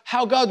about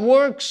how God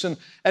works and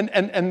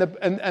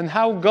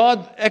how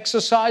God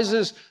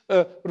exercises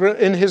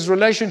in his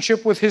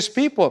relationship with his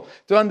people,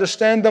 to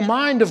understand the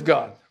mind of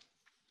God.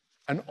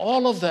 And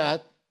all of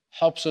that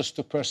helps us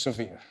to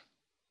persevere.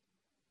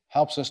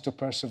 Helps us to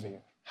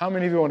persevere. How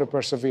many of you want to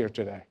persevere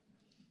today?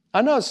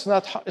 I know it's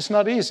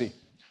not easy.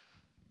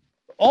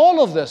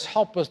 All of this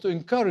helps us to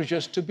encourage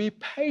us to be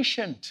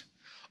patient.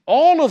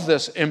 All of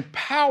this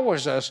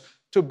empowers us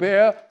to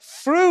bear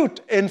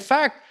fruit. In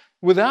fact,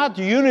 without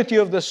the unity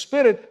of the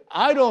Spirit,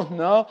 I don't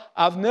know,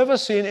 I've never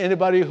seen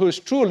anybody who's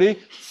truly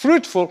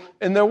fruitful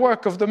in their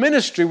work of the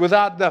ministry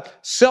without the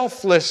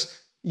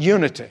selfless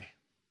unity.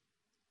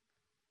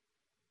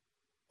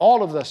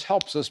 All of this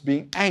helps us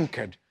being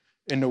anchored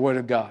in the Word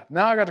of God.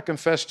 Now I got to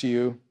confess to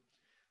you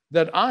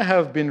that I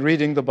have been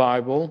reading the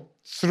Bible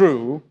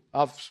through,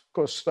 I've of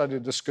course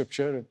studied the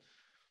Scripture,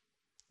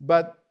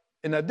 but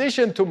in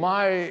addition to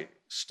my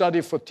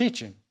study for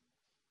teaching,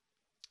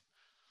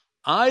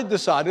 I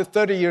decided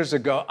 30 years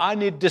ago I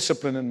need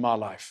discipline in my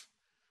life.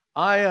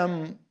 I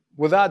am,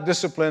 without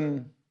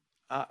discipline,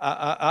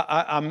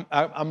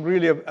 I'm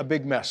really a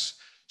big mess.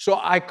 So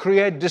I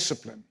create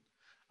discipline.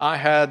 I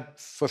had,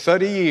 for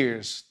 30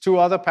 years, two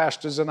other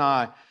pastors and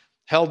I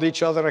held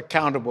each other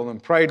accountable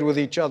and prayed with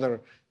each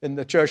other in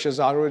the church, as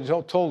I already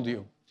told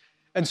you.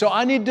 And so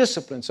I need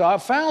discipline. So I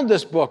found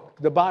this book,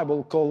 the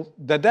Bible, called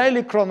The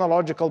Daily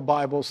Chronological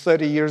Bibles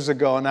 30 years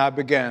ago, and I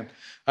began.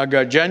 I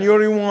got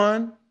January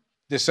 1,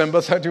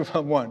 December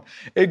 31.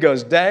 It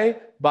goes day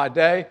by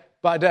day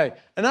by day.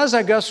 And as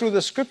I go through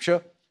the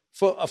Scripture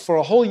for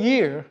a whole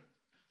year,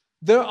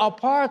 there are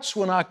parts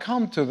when I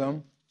come to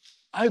them,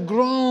 I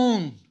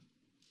groan.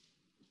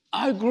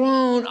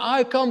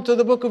 I come to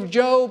the book of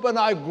Job and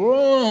I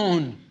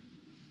groan.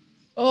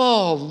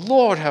 Oh,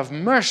 Lord, have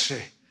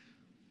mercy.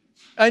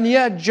 And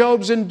yet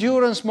Job's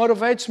endurance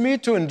motivates me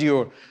to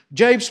endure.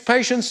 Job's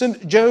patience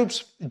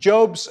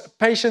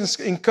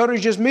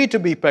encourages me to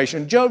be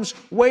patient. Job's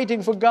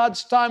waiting for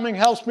God's timing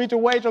helps me to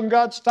wait on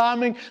God's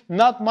timing,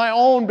 not my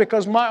own,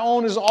 because my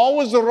own is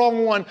always the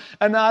wrong one.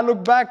 And I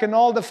look back in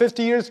all the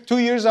 2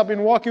 years I've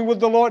been walking with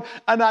the Lord,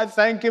 and I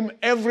thank Him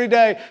every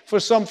day for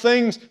some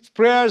things,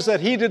 prayers that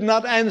He did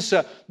not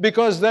answer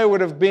because they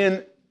would have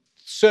been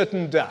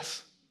certain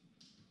death.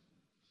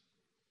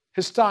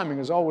 His timing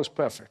is always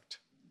perfect.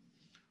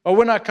 Or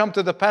when I come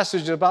to the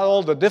passage about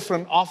all the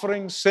different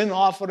offerings, sin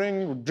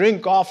offering,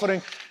 drink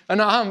offering,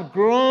 and I'm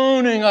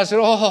groaning. I said,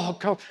 oh,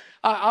 God,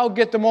 I'll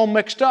get them all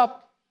mixed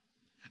up.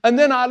 And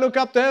then I look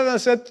up to heaven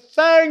and said,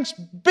 thanks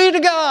be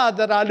to God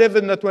that I live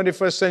in the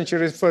 21st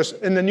century,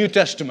 in the New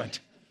Testament.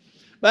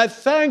 But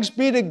thanks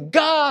be to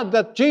God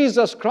that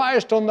Jesus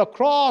Christ on the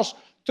cross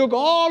took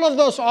all of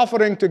those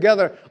offerings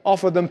together,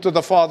 offered them to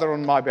the Father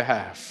on my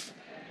behalf.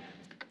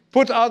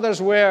 Put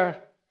others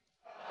where?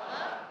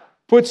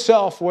 Put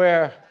self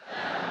where?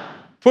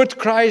 Put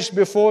Christ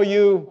before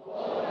you.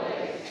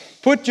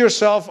 Put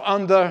yourself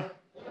under.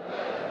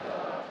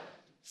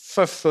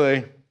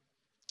 Fifthly,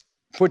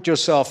 put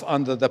yourself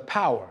under the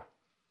power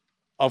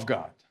of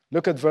God.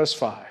 Look at verse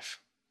 5.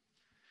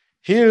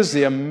 Here's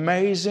the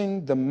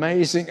amazing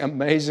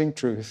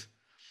truth.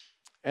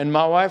 And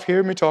my wife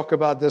hears me talk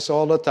about this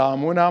all the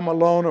time. When I'm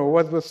alone or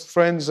with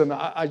friends, and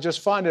I just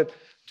find it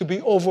to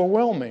be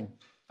overwhelming.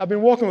 I've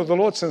been walking with the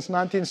Lord since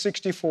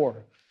 1964.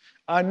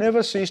 I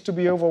never cease to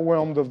be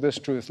overwhelmed of this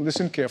truth.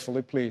 Listen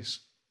carefully,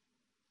 please.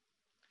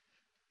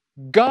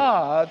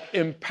 God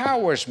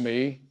empowers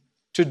me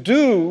to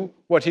do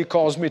what He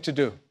calls me to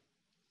do.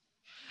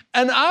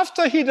 And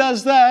after He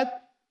does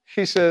that,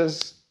 He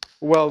says,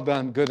 well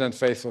done, good and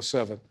faithful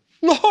servant.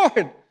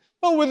 Lord,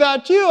 well,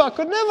 without you, I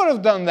could never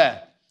have done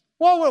that.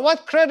 Well,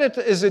 what credit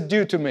is it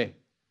due to me?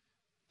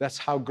 That's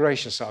how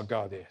gracious our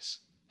God is.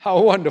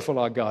 How wonderful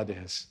our God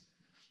is.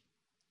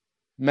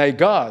 May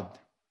God,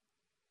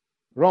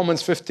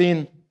 Romans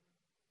 15,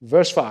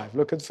 verse 5,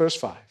 look at verse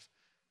 5.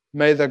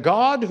 May the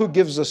God who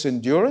gives us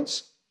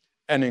endurance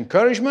and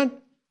encouragement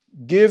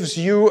gives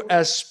you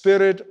a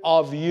spirit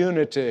of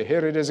unity.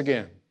 Here it is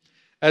again.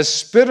 A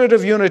spirit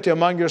of unity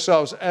among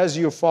yourselves as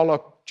you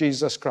follow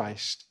Jesus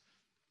Christ.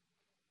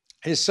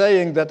 He's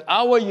saying that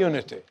our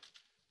unity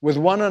with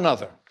one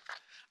another,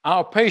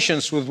 our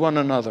patience with one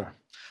another,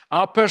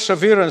 our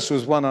perseverance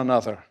with one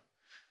another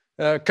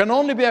can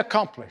only be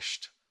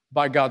accomplished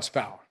by God's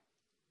power.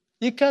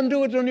 You can't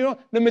do it on your own.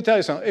 Let me tell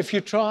you something. If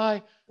you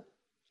try,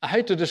 I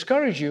hate to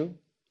discourage you,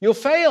 you'll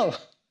fail.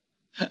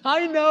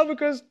 I know,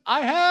 because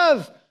I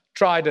have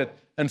tried it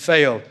and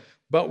failed.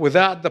 But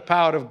without the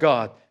power of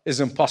God, it's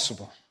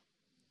impossible.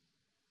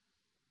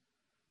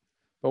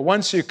 But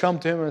once you come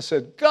to Him and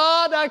say,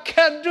 God, I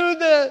can't do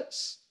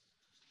this,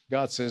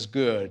 God says,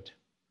 good.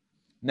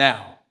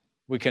 Now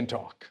we can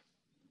talk.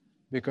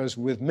 Because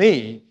with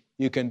me,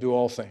 you can do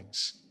all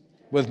things.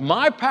 With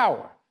my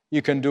power,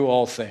 you can do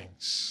all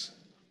things.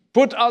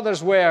 Put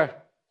others where?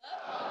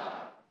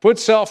 Put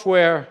self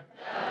where?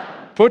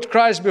 Put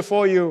Christ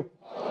before you.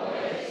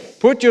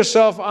 Put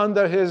yourself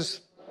under His.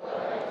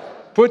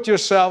 Put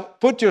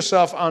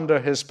yourself under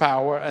His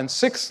power. And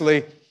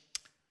sixthly,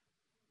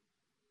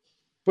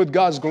 put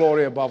God's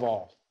glory above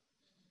all.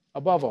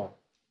 Above all.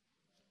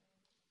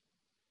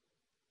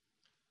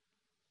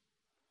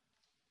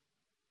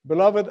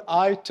 Beloved,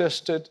 I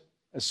tested,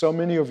 as so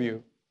many of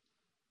you,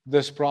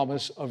 this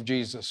promise of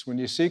Jesus. When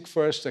you seek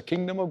first the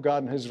kingdom of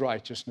God and His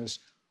righteousness,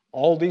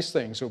 all these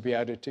things will be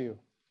added to you.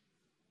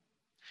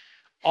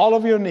 All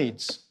of your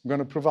needs, I'm going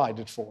to provide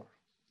it for.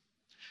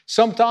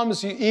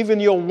 Sometimes even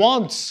your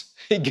wants,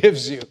 He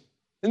gives you.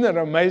 Isn't that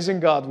an amazing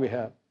God we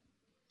have?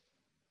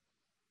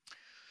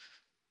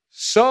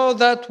 So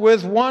that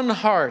with one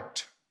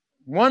heart,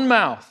 one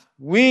mouth,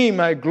 we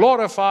may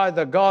glorify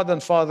the God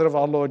and Father of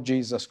our Lord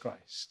Jesus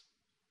Christ.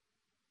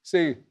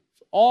 See,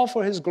 all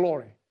for His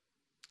glory.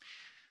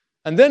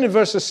 And then in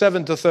verses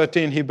 7 to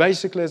 13, he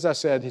basically, as I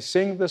said, he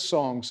sings the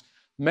songs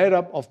made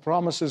up of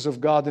promises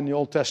of God in the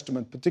Old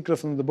Testament, particularly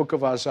from the book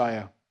of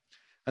Isaiah.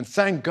 And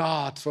thank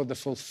God for the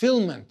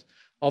fulfillment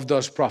of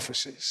those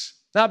prophecies.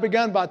 Now, I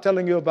began by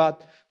telling you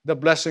about the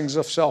blessings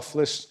of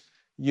selfless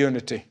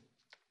unity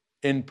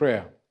in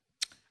prayer.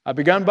 I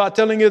began by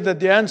telling you that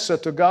the answer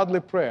to godly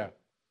prayer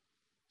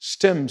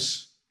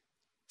stems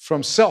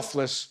from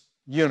selfless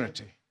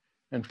unity.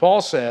 And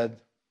Paul said,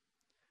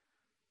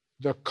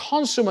 the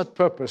consummate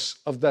purpose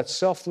of that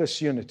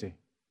selfless unity,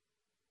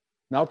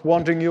 not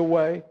wanting your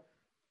way,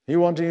 he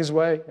wanting his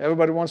way,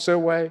 everybody wants their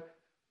way,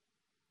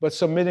 but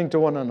submitting to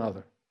one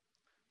another.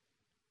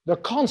 The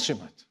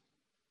consummate,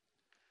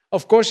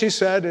 of course, he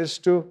said, is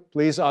to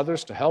please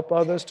others, to help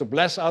others, to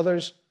bless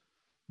others,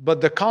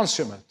 but the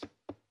consummate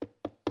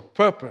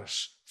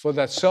purpose for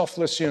that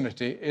selfless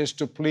unity is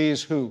to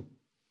please who?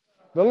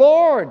 The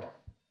Lord.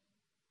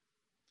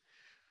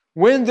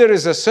 When there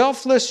is a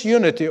selfless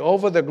unity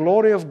over the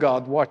glory of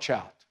God, watch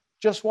out.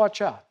 Just watch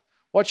out.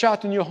 Watch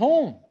out in your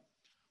home.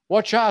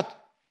 Watch out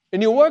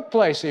in your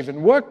workplace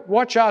even.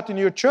 Watch out in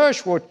your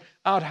church. Watch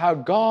out how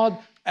God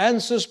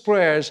answers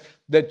prayers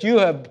that you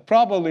have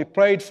probably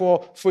prayed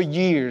for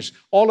years.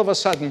 All of a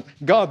sudden,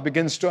 God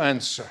begins to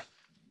answer.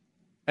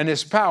 And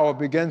His power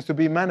begins to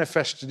be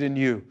manifested in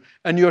you.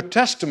 And your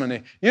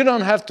testimony, you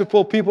don't have to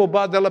pull people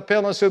by the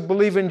lapel and say,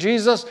 believe in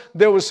Jesus.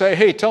 They will say,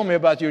 hey, tell me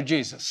about your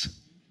Jesus.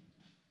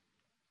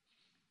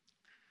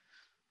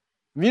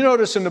 You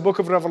notice in the book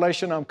of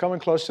Revelation, I'm coming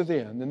close to the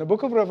end. In the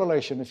book of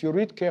Revelation, if you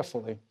read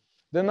carefully,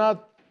 there are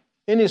not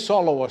any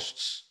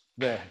soloists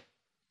there.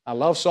 I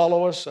love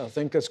soloists. I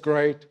think it's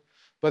great.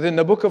 But in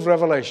the book of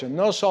Revelation,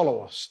 no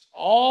soloist.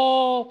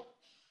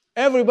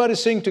 Everybody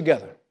sing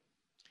together.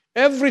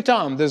 Every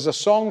time there's a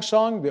song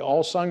sung, they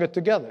all sung it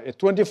together.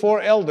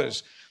 24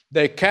 elders,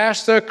 They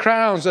cast their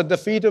crowns at the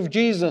feet of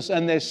Jesus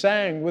and they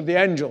sang with the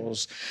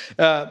angels.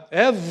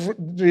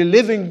 Every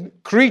living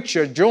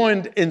creature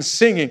joined in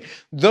singing.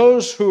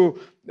 Those who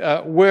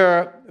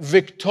were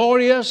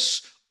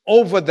victorious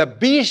over the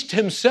beast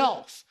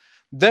himself,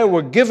 they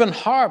were given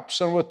harps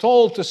and were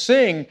told to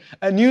sing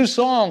a new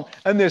song,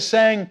 and they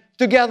sang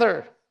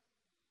together.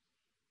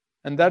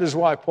 And that is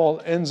why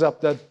Paul ends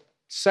up that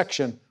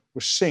section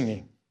with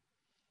singing,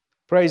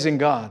 praising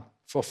God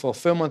for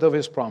fulfillment of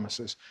his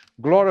promises,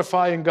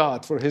 glorifying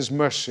God for his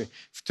mercy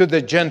to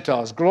the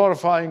Gentiles,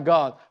 glorifying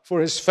God for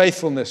his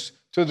faithfulness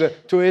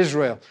to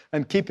Israel,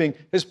 and keeping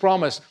his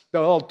promise. The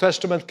Old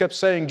Testament kept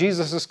saying,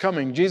 Jesus is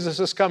coming, Jesus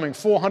is coming.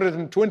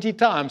 420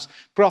 times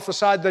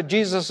prophesied that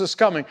Jesus is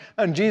coming,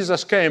 and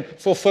Jesus came,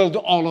 fulfilled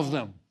all of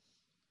them.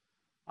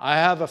 I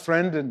have a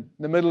friend in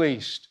the Middle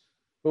East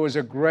who is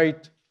a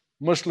great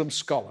Muslim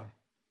scholar.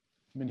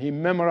 I mean, he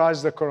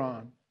memorized the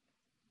Quran.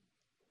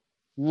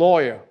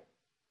 Lawyer.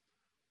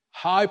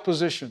 High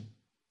position.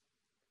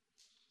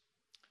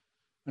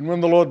 And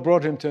when the Lord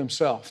brought him to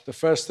himself, the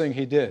first thing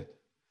he did,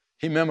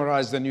 he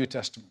memorized the New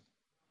Testament.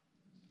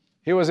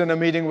 He was in a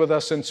meeting with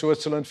us in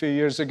Switzerland a few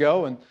years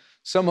ago, and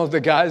some of the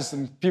guys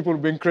and people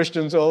who've been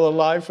Christians all their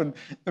life, and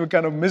they were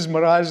kind of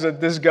mesmerized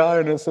at this guy,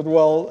 and I said,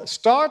 well,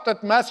 start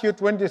at Matthew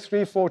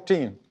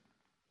 23:14.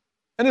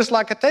 And it's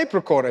like a tape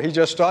recorder. He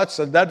just starts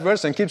at that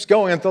verse and keeps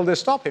going until they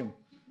stop him.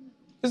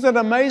 It's an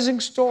amazing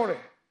story,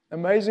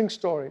 amazing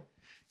story.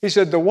 He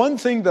said the one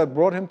thing that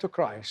brought him to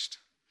Christ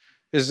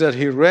is that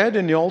he read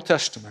in the Old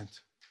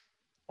Testament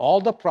all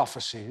the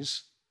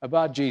prophecies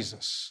about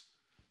Jesus.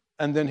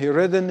 And then he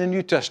read in the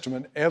New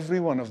Testament, every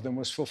one of them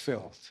was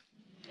fulfilled.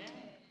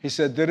 He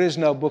said, there is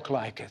no book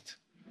like it.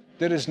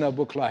 There is no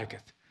book like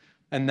it.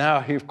 And now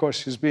he, of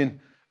course, has been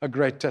a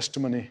great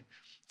testimony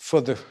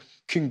for the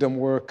kingdom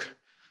work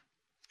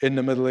in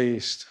the Middle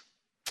East.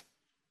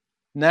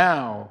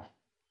 Now,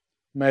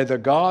 may the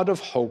God of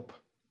hope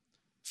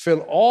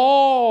fill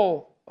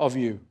all of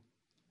you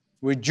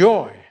with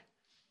joy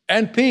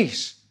and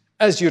peace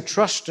as you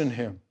trust in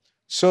him,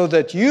 so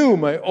that you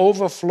may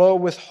overflow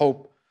with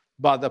hope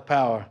by the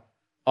power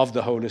of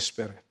the Holy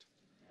Spirit.